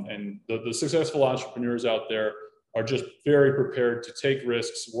 And the successful entrepreneurs out there are just very prepared to take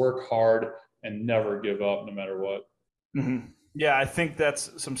risks, work hard, and never give up no matter what. Mm-hmm. Yeah, I think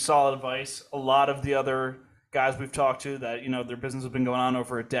that's some solid advice. A lot of the other guys we've talked to that, their business has been going on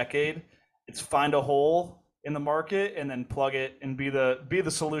over a decade. It's find a hole in the market and then plug it and be the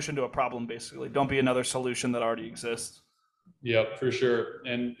solution to a problem, basically. Don't be another solution that already exists. Yeah, for sure.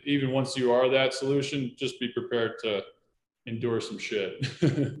 And even once you are that solution, just be prepared to endure some shit.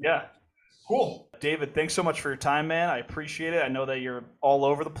 Yeah. Cool. David, thanks so much for your time, man. I appreciate it. I know that you're all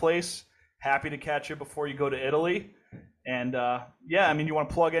over the place. Happy to catch you before you go to Italy. And you want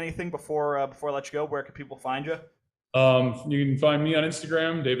to plug anything before I let you go? Where can people find you? You can find me on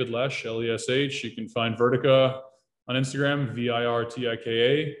Instagram, David Lesh, Lesh. You can find Vertica on Instagram,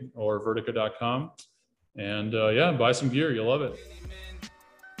 Virtika, or vertica.com. And buy some gear. You'll love it.